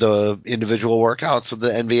of the individual workouts with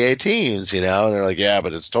the NBA teams, and they're like,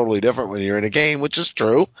 but it's totally different when you're in a game, which is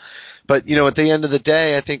true. But, at the end of the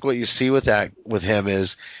day, I think what you see with him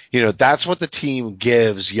is, that's what the team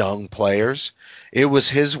gives young players. It was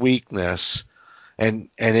his weakness. And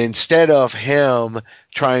instead of him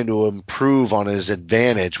trying to improve on his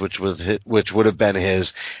advantage, which would have been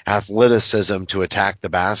his athleticism to attack the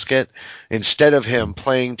basket, instead of him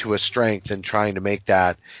playing to a strength and trying to make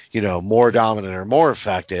that, more dominant or more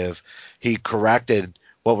effective, he corrected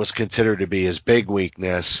what was considered to be his big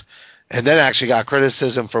weakness, and then actually got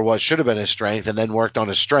criticism for what should have been his strength, and then worked on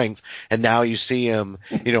his strength. And now you see him,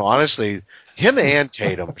 honestly, him and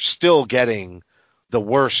Tatum are still getting the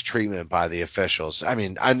worst treatment by the officials. I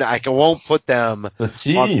mean, I won't put them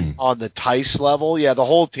on the Tice level. Yeah, the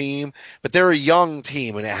whole team, but they're a young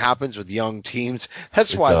team, and it happens with young teams.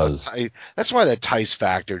 That's why the Tice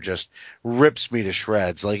factor just rips me to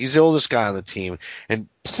shreds. Like, he's the oldest guy on the team, and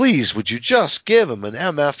Please, would you just give him an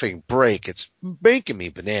MFing break? It's making me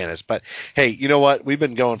bananas. But hey, you know what? We've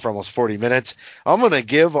been going for almost 40 minutes. I'm going to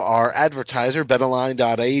give our advertiser,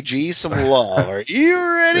 betonline.ag, some love. Are you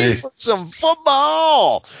ready for some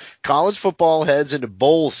football? College football heads into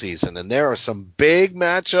bowl season, and there are some big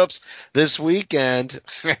matchups this weekend.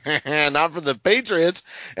 Not for the Patriots.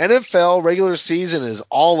 NFL regular season is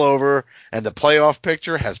all over, and the playoff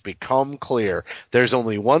picture has become clear. There's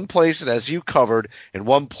only one place that has you covered and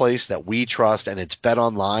one place that we trust, and it's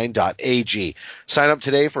betonline.ag. Sign up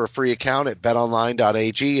today for a free account at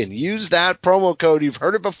betonline.ag and use that promo code. You've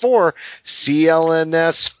heard it before,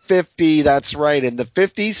 CLNS50. That's right. And the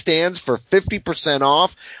 50 stands for 50%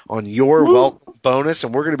 off on your welcome bonus.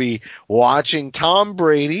 And we're going to be watching Tom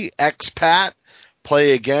Brady, expat,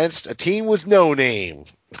 play against a team with no name.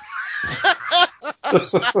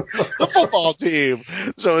 The football team.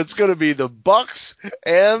 So it's going to be the Bucks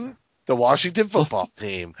and the Washington football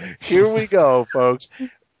team. Here we go, folks.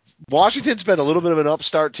 Washington's been a little bit of an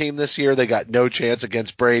upstart team this year. They got no chance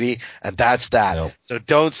against Brady, and that's that. Nope. So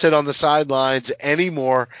don't sit on the sidelines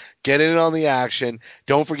anymore. Get in on the action.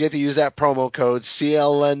 Don't forget to use that promo code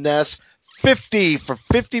CLNS50 for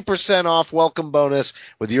 50% off welcome bonus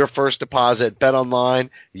with your first deposit.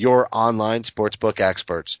 BetOnline, your online sportsbook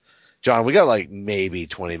experts. John, we got like maybe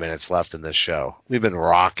 20 minutes left in this show. We've been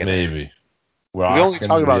rocking Maybe. We only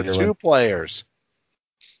talk about two players.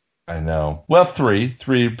 I know. Well, three.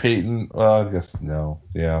 Peyton. I guess no.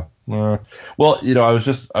 Yeah. Well, I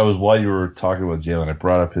was while you were talking about Jaylen, I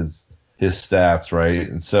brought up his stats, right?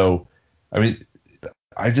 And so, I mean,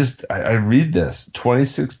 I read this: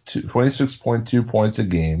 26.2 points a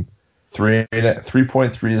game,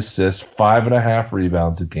 3.3 assists, 5.5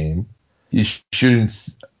 rebounds a game. He's shooting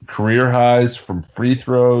career highs from free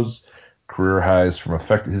throws, career highs from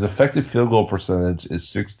his effective field goal percentage is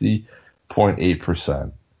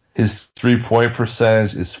 60.8%. His 3-point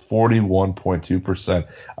percentage is 41.2%.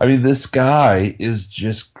 I mean, this guy is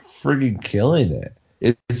just friggin' killing it.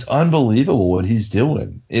 It's unbelievable what he's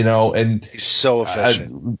doing, and he's so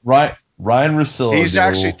efficient. Ryan Russillo. He's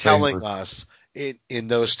actually telling us in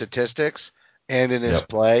those statistics and in his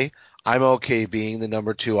play, I'm okay being the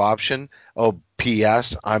number 2 option. Oh,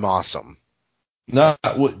 P.S. I'm awesome. No,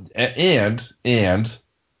 and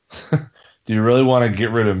do you really want to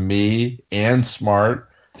get rid of me and Smart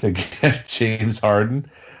to get James Harden?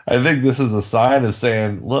 I think this is a sign of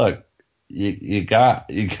saying, look, you got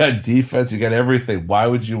defense, you got everything. Why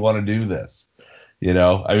would you want to do this?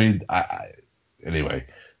 I mean, anyway.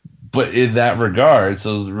 But in that regard,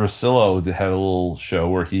 so Russillo had a little show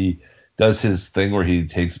where he does his thing where he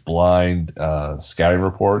takes blind scouting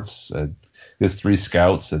reports. There's 3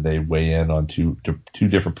 scouts, and they weigh in on two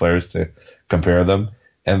different players to compare them.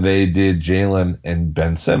 And they did Jaylen and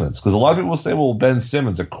Ben Simmons. Because a lot of people say, well, Ben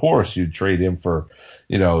Simmons, of course you'd trade him for,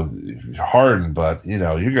 Harden, but, you're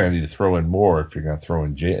going to need to throw in more if you're going to throw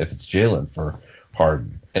in if it's Jaylen for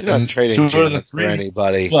Harden. You're not trading Jaylen for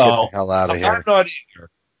anybody. Well, get the hell out of here. I'm not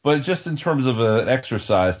either. But just in terms of an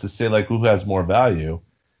exercise to say, like, who has more value.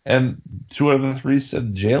 And 2 out of the 3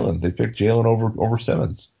 said Jaylen. They picked Jaylen over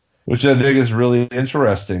Simmons, which I think is really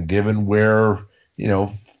interesting given where,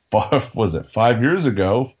 was it 5 years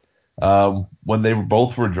ago when they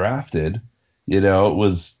both were drafted? It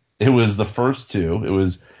was the first 2. It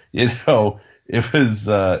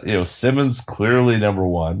was Simmons clearly number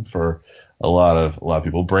 1 for a lot of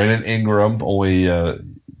people. Brandon Ingram only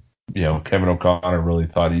Kevin O'Connor really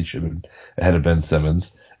thought he should have been ahead of Ben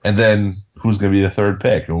Simmons. And then who's going to be the 3rd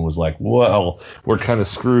pick? And it was like, well, we're kind of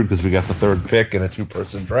screwed because we got the 3rd pick in a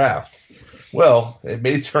 2-person draft. Well, it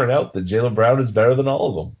may turn out that Jaylen Brown is better than all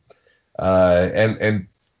of them. And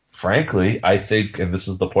frankly, I think, and this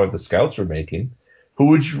is the point the scouts are making, who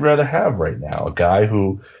would you rather have right now? A guy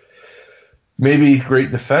who maybe great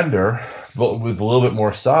defender, but with a little bit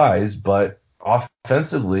more size, but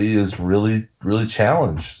offensively is really, really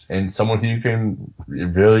challenged, and someone who you can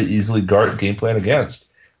very easily game plan against.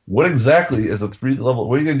 What exactly is what are you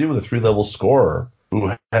going to do with a 3-level scorer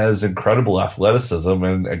who has incredible athleticism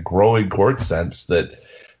and a growing court sense that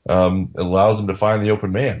allows him to find the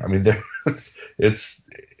open man? I mean,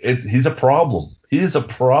 he's a problem. He is a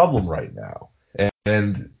problem right now,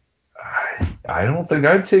 and I don't think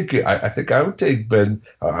I'd take it. I think I would take Ben.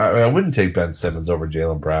 I wouldn't take Ben Simmons over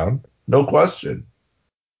Jaylen Brown, no question.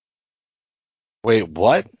 Wait,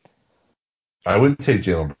 what? I wouldn't take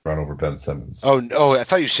Jaylen Brown over Ben Simmons. Oh, no, I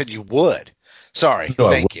thought you said you would. Sorry,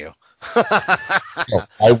 no, thank you. No,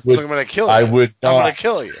 I would. I'm going to kill you. I would not. I'm going to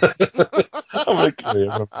kill you. I'm going to kill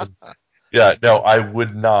you. Yeah, no, I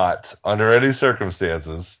would not, under any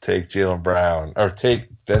circumstances, take Jaylen Brown or take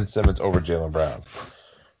Ben Simmons over Jaylen Brown.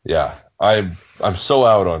 Yeah, I'm so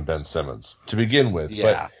out on Ben Simmons to begin with,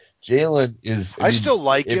 Yeah. but Jaylen is. I still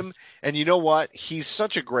like him, and you know what? He's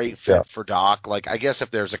such a great fit for Doc. Like, I guess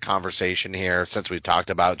if there's a conversation here, since we've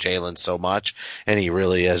talked about Jaylen so much, and he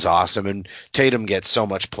really is awesome, and Tatum gets so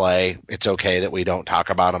much play, it's okay that we don't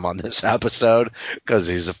talk about him on this episode because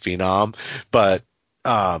he's a phenom. But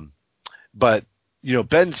you know,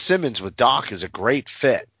 Ben Simmons with Doc is a great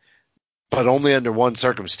fit, but only under one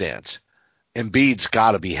circumstance. Embiid's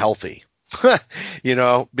got to be healthy. You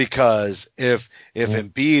know, because if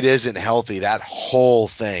Embiid isn't healthy, that whole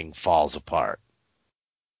thing falls apart.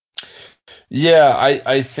 Yeah,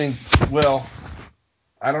 I think, well,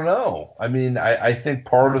 I don't know. I mean, I think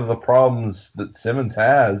part of the problems that Simmons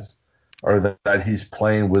has are that he's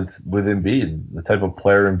playing with Embiid, the type of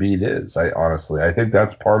player Embiid is. I think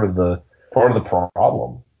that's part of the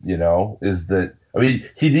problem, you know, is that, I mean,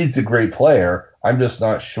 he needs a great player. I'm just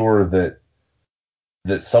not sure that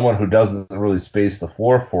someone who doesn't really space the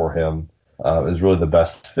floor for him is really the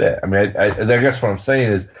best fit. I mean, I guess what I'm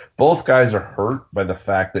saying is both guys are hurt by the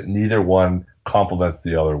fact that neither one complements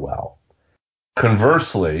the other well.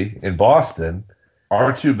 Conversely, in Boston,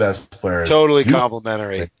 our two best players totally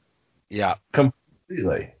complementary. Yeah,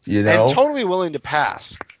 completely. You know, and totally willing to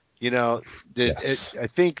pass. You know, I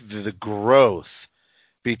think the growth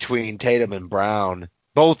between Tatum and Brown,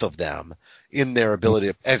 both of them, in their ability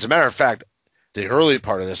to, as a matter of fact, the early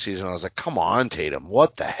part of the season, I was like, come on, Tatum,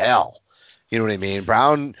 what the hell? You know what I mean?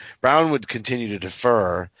 Brown would continue to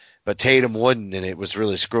defer, but Tatum wouldn't, and it was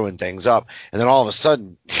really screwing things up. And then all of a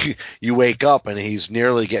sudden, you wake up, and he's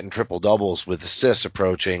nearly getting triple-doubles with assists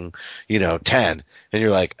approaching, 10. And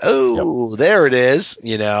you're like, oh, There it is,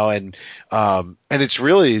 and it's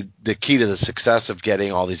really the key to the success of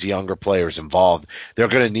getting all these younger players involved. They're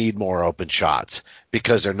going to need more open shots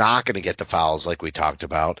because they're not going to get the fouls like we talked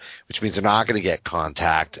about, which means they're not going to get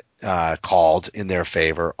contact called in their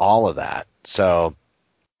favor, all of that. So,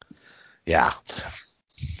 yeah.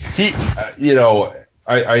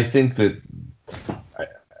 I think that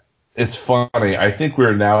it's funny. I think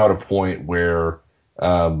we're now at a point where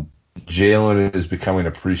Jaylen is becoming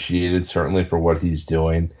appreciated, certainly for what he's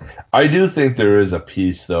doing. I do think there is a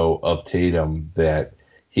piece, though, of Tatum that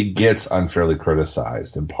he gets unfairly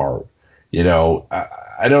criticized in part.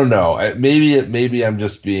 I don't know. Maybe I'm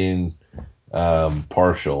just being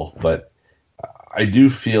partial, but I do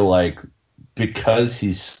feel like because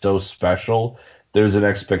he's so special, there's an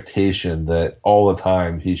expectation that all the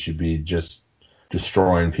time he should be just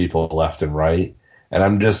destroying people left and right. And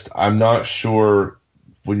I'm not sure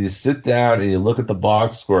when you sit down and you look at the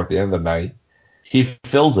box score at the end of the night, he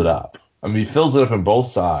fills it up. I mean, he fills it up on both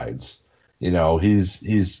sides.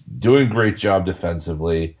 He's doing a great job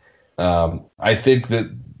defensively. I think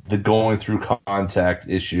that the going through contact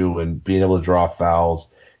issue and being able to draw fouls,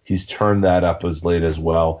 he's turned that up as late as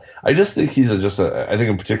well. I just think I think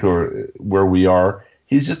in particular where we are,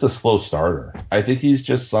 he's just a slow starter. I think he's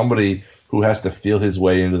just somebody who has to feel his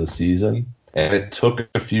way into the season. And it took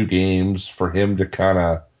a few games for him to kind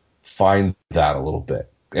of find that a little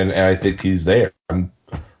bit. And I think he's there. I've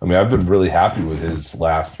been really happy with his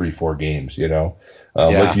last 3-4 games,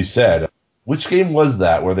 Like you said, which game was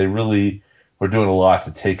that where they really were doing a lot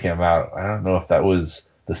to take him out? I don't know if that was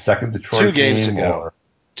the second Detroit game.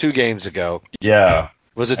 2 games ago. Yeah.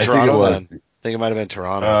 Was it Toronto then? I think it might have been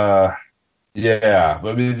Toronto. Yeah.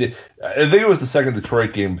 But I think it was the second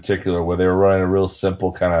Detroit game in particular where they were running a real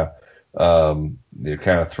simple kind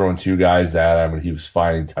of throwing 2 guys at him, and he was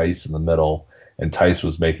finding Tice in the middle, and Tice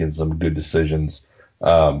was making some good decisions.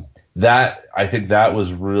 I think that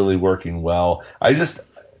was really working well.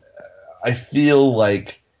 I feel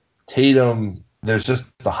like Tatum, there's just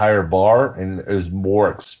a higher bar and there's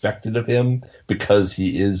more expected of him because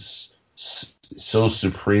he is so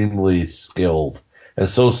supremely skilled and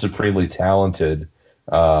so supremely talented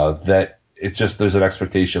that there's an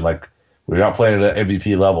expectation like we're not playing at an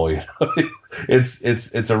MVP level.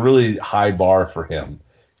 It's a really high bar for him,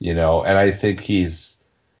 and I think he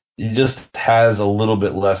just has a little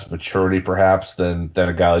bit less maturity perhaps than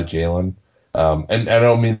a guy like Jaylen. And I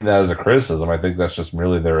don't mean that as a criticism. I think that's just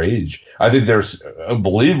merely their age. I think they're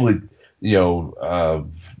unbelievably,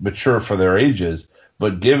 mature for their ages.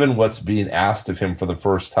 But given what's being asked of him for the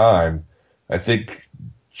first time, I think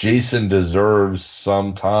Jason deserves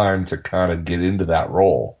some time to kind of get into that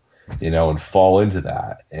role, and fall into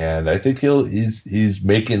that. And I think he's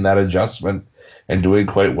making that adjustment and doing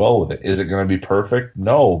quite well with it. Is it going to be perfect?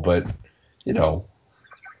 No, but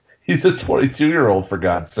he's a 22-year-old for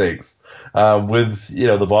God's sakes. With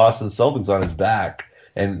the Boston Celtics on his back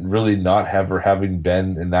and really not having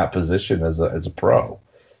been in that position as a pro.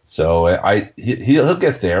 So he'll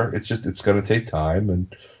get there. It's going to take time.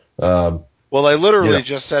 And well, I literally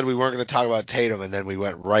just said we weren't going to talk about Tatum, and then we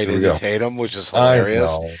went right into Tatum, which is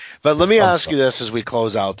hilarious. I know. But let me ask you this as we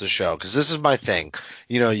close out the show, because this is my thing.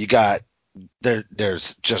 You got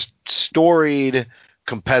there's just storied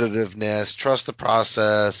competitiveness, trust the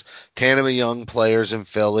process, tandem of young players in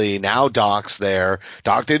Philly. Now Doc's there.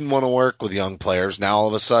 Doc didn't want to work with young players. Now all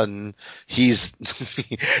of a sudden he's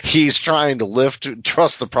trying to lift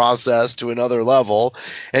trust the process to another level,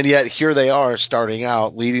 and yet here they are starting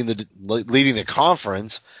out leading the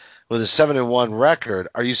conference with a 7-1 record.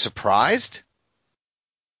 Are you surprised?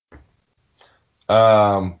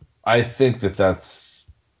 I think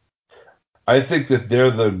that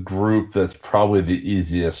they're the group that's probably the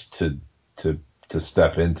easiest to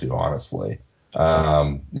step into, honestly.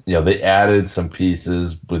 They added some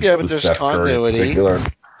pieces with there's Steph continuity. Curry in particular.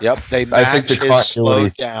 Yep, they match his slow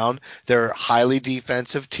down. They're a highly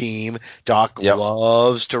defensive team. Doc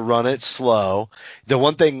loves to run it slow. The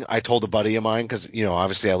one thing I told a buddy of mine, because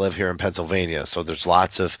obviously I live here in Pennsylvania, so there's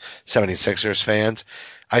lots of 76ers fans.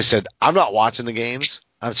 I said, I'm not watching the games.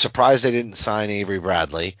 I'm surprised they didn't sign Avery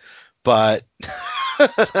Bradley. But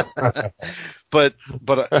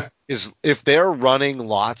if they're running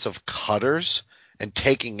lots of cutters and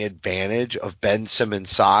taking advantage of Ben Simmons'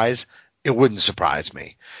 size, it wouldn't surprise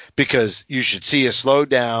me, because you should see a slowed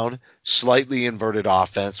down, slightly inverted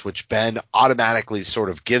offense, which Ben automatically sort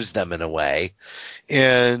of gives them in a way,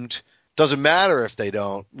 and doesn't matter if they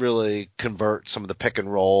don't really convert some of the pick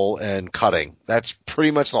and roll and cutting. That's pretty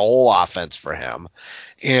much the whole offense for him.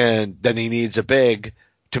 And then he needs a big.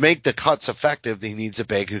 To make the cuts effective, he needs a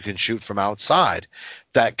big who can shoot from outside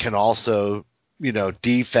that can also,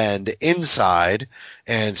 defend inside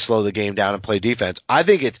and slow the game down and play defense. I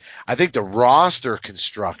think the roster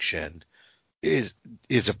construction is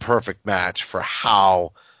a perfect match for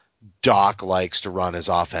how Doc likes to run his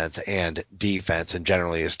offense and defense, and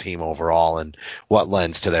generally his team overall, and what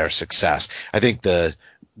lends to their success. I think the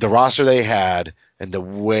roster they had and the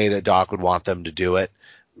way that Doc would want them to do it,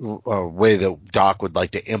 or way that Doc would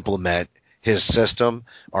like to implement his system,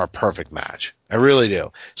 are a perfect match. I really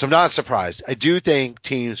do. So I'm not surprised. I do think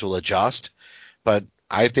teams will adjust, but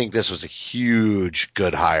I think this was a huge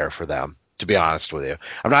good hire for them, to be honest with you.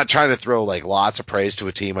 I'm not trying to throw lots of praise to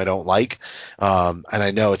a team I don't like. And I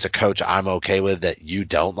know it's a coach I'm okay with that you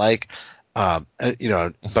don't like. But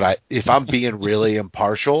if I'm being really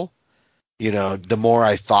impartial, the more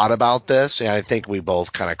I thought about this, and I think we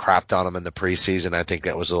both kind of crapped on him in the preseason. I think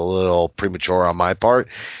that was a little premature on my part,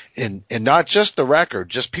 and not just the record,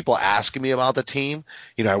 just people asking me about the team.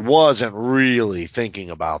 I wasn't really thinking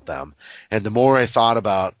about them. And the more I thought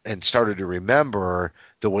about and started to remember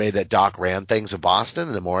the way that Doc ran things in Boston,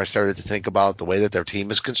 and the more I started to think about the way that their team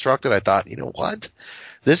is constructed, I thought, you know what?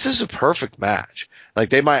 This is a perfect match. I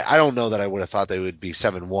don't know that I would have thought they would be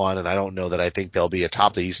 7-1, and I don't know that I think they'll be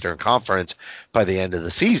atop the Eastern Conference by the end of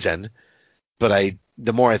the season. But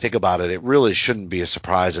the more I think about it, it really shouldn't be a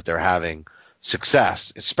surprise that they're having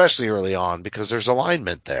success, especially early on, because there's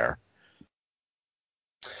alignment there.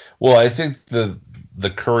 Well, I think the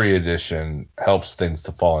Curry addition helps things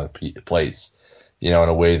to fall in place, in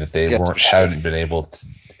a way that they hadn't been able to.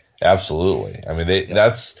 Absolutely. I mean,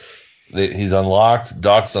 he's unlocked.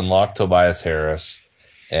 Doc's unlocked Tobias Harris,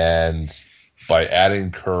 and by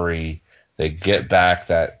adding Curry, they get back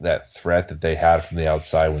that threat that they had from the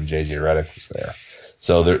outside when JJ Redick was there.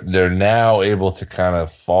 So they're now able to kind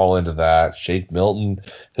of fall into that. Shake Milton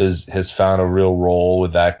has found a real role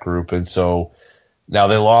with that group, and so now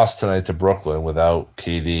they lost tonight to Brooklyn without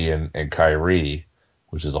KD and Kyrie,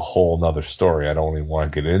 which is a whole nother story I don't even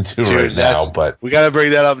want to get into right now. But we got to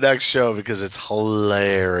bring that up next show because it's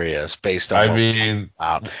hilarious based on. we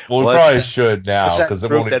probably should now because the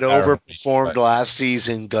group that overperformed last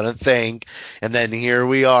season gonna think, and then here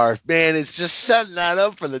we are. Man, it's just setting that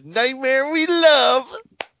up for the nightmare we love.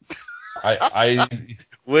 I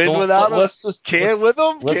win without them. Can't with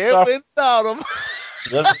them. Can't win without them.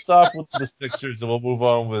 Let's stop with the Sixers and we'll move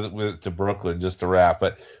on to Brooklyn just to wrap.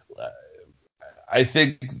 But I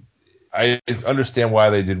think I understand why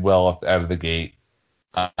they did well out of the gate.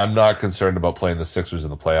 I'm not concerned about playing the Sixers in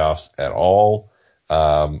the playoffs at all.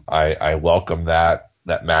 I welcome that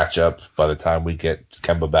matchup by the time we get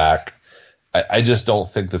Kemba back. I just don't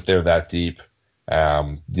think that they're that deep.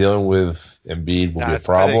 Dealing with Embiid will be a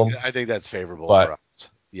problem. I think that's favorable for us.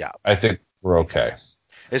 Yeah. I think we're okay.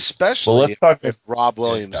 Especially if Rob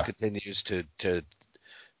Williams continues to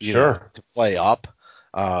play up.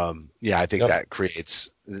 I think that creates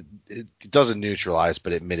it doesn't neutralize,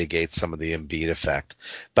 but it mitigates some of the Embiid effect.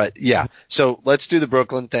 But yeah, so let's do the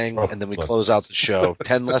Brooklyn thing, and then we close out the show.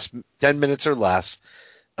 10 minutes or less.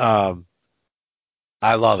 I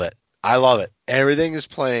love it. Everything is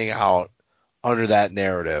playing out under that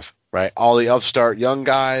narrative, right? All the upstart young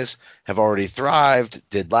guys have already thrived,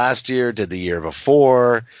 did last year, did the year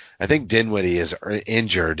before. I think Dinwiddie is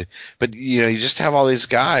injured, but you just have all these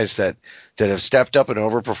guys that have stepped up and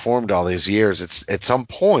overperformed all these years. It's at some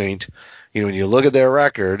point, when you look at their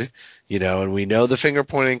record, and we know the finger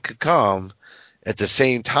pointing could come, at the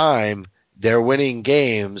same time, they're winning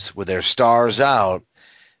games with their stars out.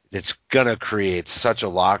 It's going to create such a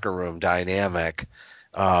locker room dynamic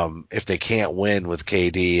if they can't win with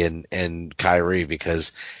KD and Kyrie,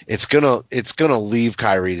 because it's gonna leave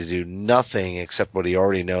Kyrie to do nothing except what he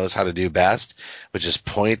already knows how to do best, which is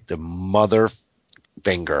point the mother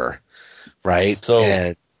finger, right? So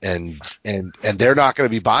and they're not going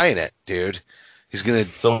to be buying it, dude. He's gonna.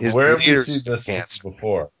 So where have we seen this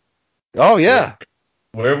before? Oh yeah.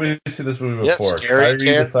 Where have we seen this movie before? Terry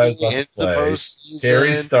decides not to play.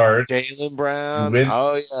 Terry starts. Jaylen Brown.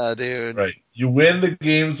 Oh yeah, dude. Right. You win the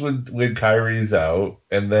games when Kyrie's out,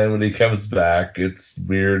 and then when he comes back, it's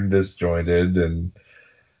weird and disjointed. And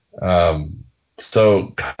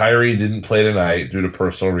so Kyrie didn't play tonight due to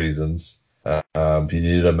personal reasons. He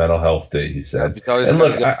needed a mental health day, he said. And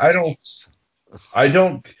look, I don't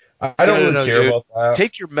really care about that.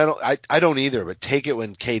 Take your mental. I don't either, but take it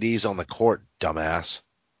when KD's on the court, dumbass.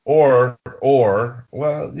 Or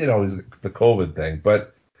well, he's the COVID thing.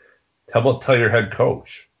 But tell your head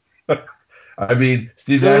coach. I mean,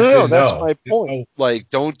 Steve Nash didn't know. That's my point.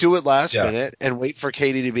 Don't do it last minute and wait for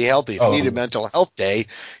KD to be healthy. If you need a mental health day,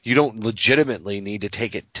 you don't legitimately need to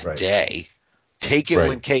take it today. Right. Take it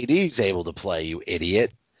when KD's able to play, you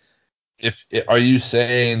idiot. Are you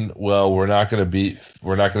saying, well, we're not going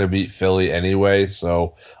to beat Philly anyway,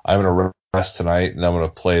 so I'm going to rest tonight and I'm going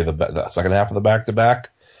to play the second half of the back-to-back?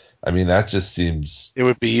 I mean, that just seems... It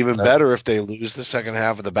would be even better if they lose the second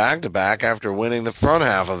half of the back-to-back after winning the front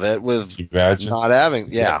half of it with not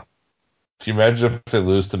having... Yeah. Can you imagine if they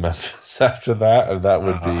lose to Memphis after that? And that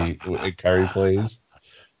would be... Kyrie plays?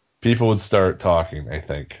 People would start talking, I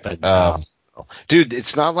think. Dude,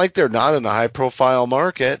 it's not like they're not in a high-profile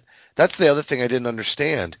market. That's the other thing I didn't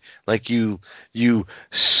understand. You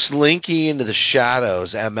slinky into the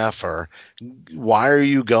shadows, MFer. Why are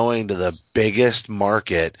you going to the biggest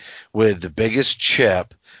market with the biggest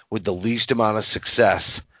chip with the least amount of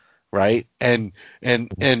success, right? And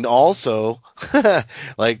also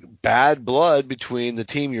bad blood between the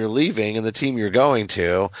team you're leaving and the team you're going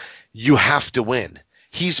to. You have to win.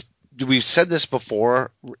 We've said this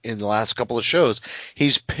before in the last couple of shows.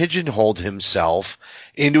 He's pigeonholed himself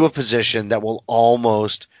into a position that will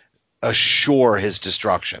almost assure his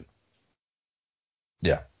destruction.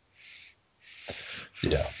 Yeah,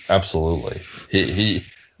 absolutely.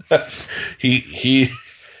 But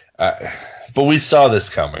we saw this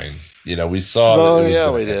coming. We saw. Oh yeah,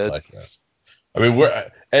 we did. Like this. I mean, we're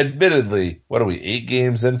admittedly, what are we? 8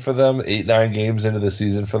 games in for them? 8-9 games into the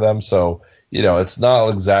season for them. So. It's not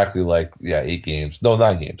exactly 8 games. No,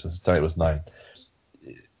 9 games. Tonight was 9.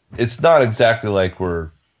 It's not exactly like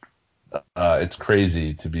it's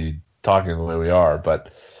crazy to be talking the way we are.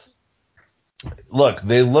 But look,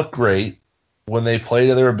 they look great. When they play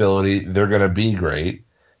to their ability, they're going to be great.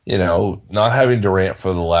 Not having Durant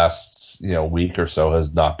for the last, week or so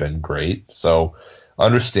has not been great. So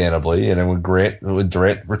understandably, and then when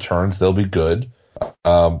Durant returns, they'll be good.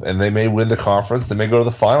 And they may win the conference. They may go to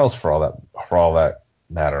the finals for all that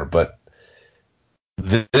matter. But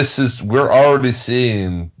we're already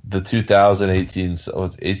seeing the 2019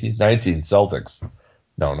 Celtics.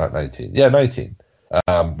 No, not 19. Yeah, 19.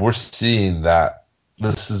 We're seeing that.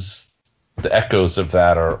 The echoes of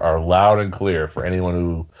that are loud and clear for anyone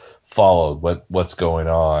who followed what's going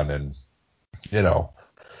on. And,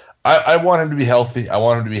 I want him to be healthy. I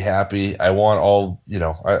want him to be happy. I want all,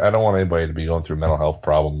 I don't want anybody to be going through mental health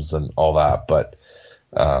problems and all that, but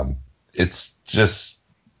it's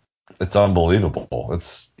unbelievable.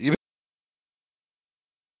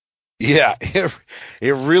 Yeah, it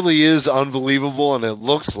really is unbelievable, and it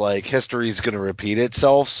looks like history is going to repeat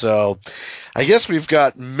itself. So I guess we've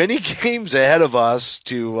got many games ahead of us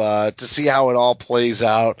to see how it all plays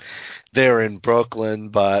out there in Brooklyn,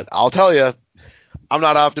 but I'll tell you, I'm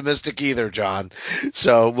not optimistic either, John.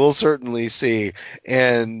 So we'll certainly see.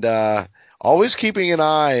 And always keeping an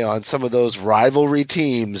eye on some of those rivalry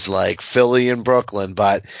teams like Philly and Brooklyn.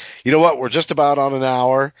 But you know what? We're just about on an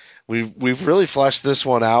hour. We've really fleshed this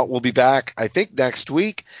one out. We'll be back, I think, next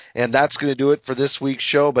week, and that's going to do it for this week's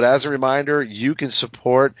show. But as a reminder, you can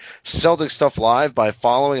support Celtic Stuff Live by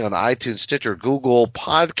following on iTunes, Stitcher, Google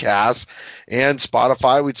Podcasts, and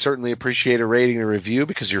Spotify. We'd certainly appreciate a rating and a review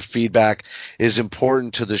because your feedback is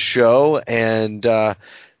important to the show. And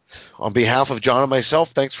on behalf of John and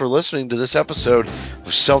myself, thanks for listening to this episode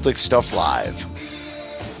of Celtic Stuff Live.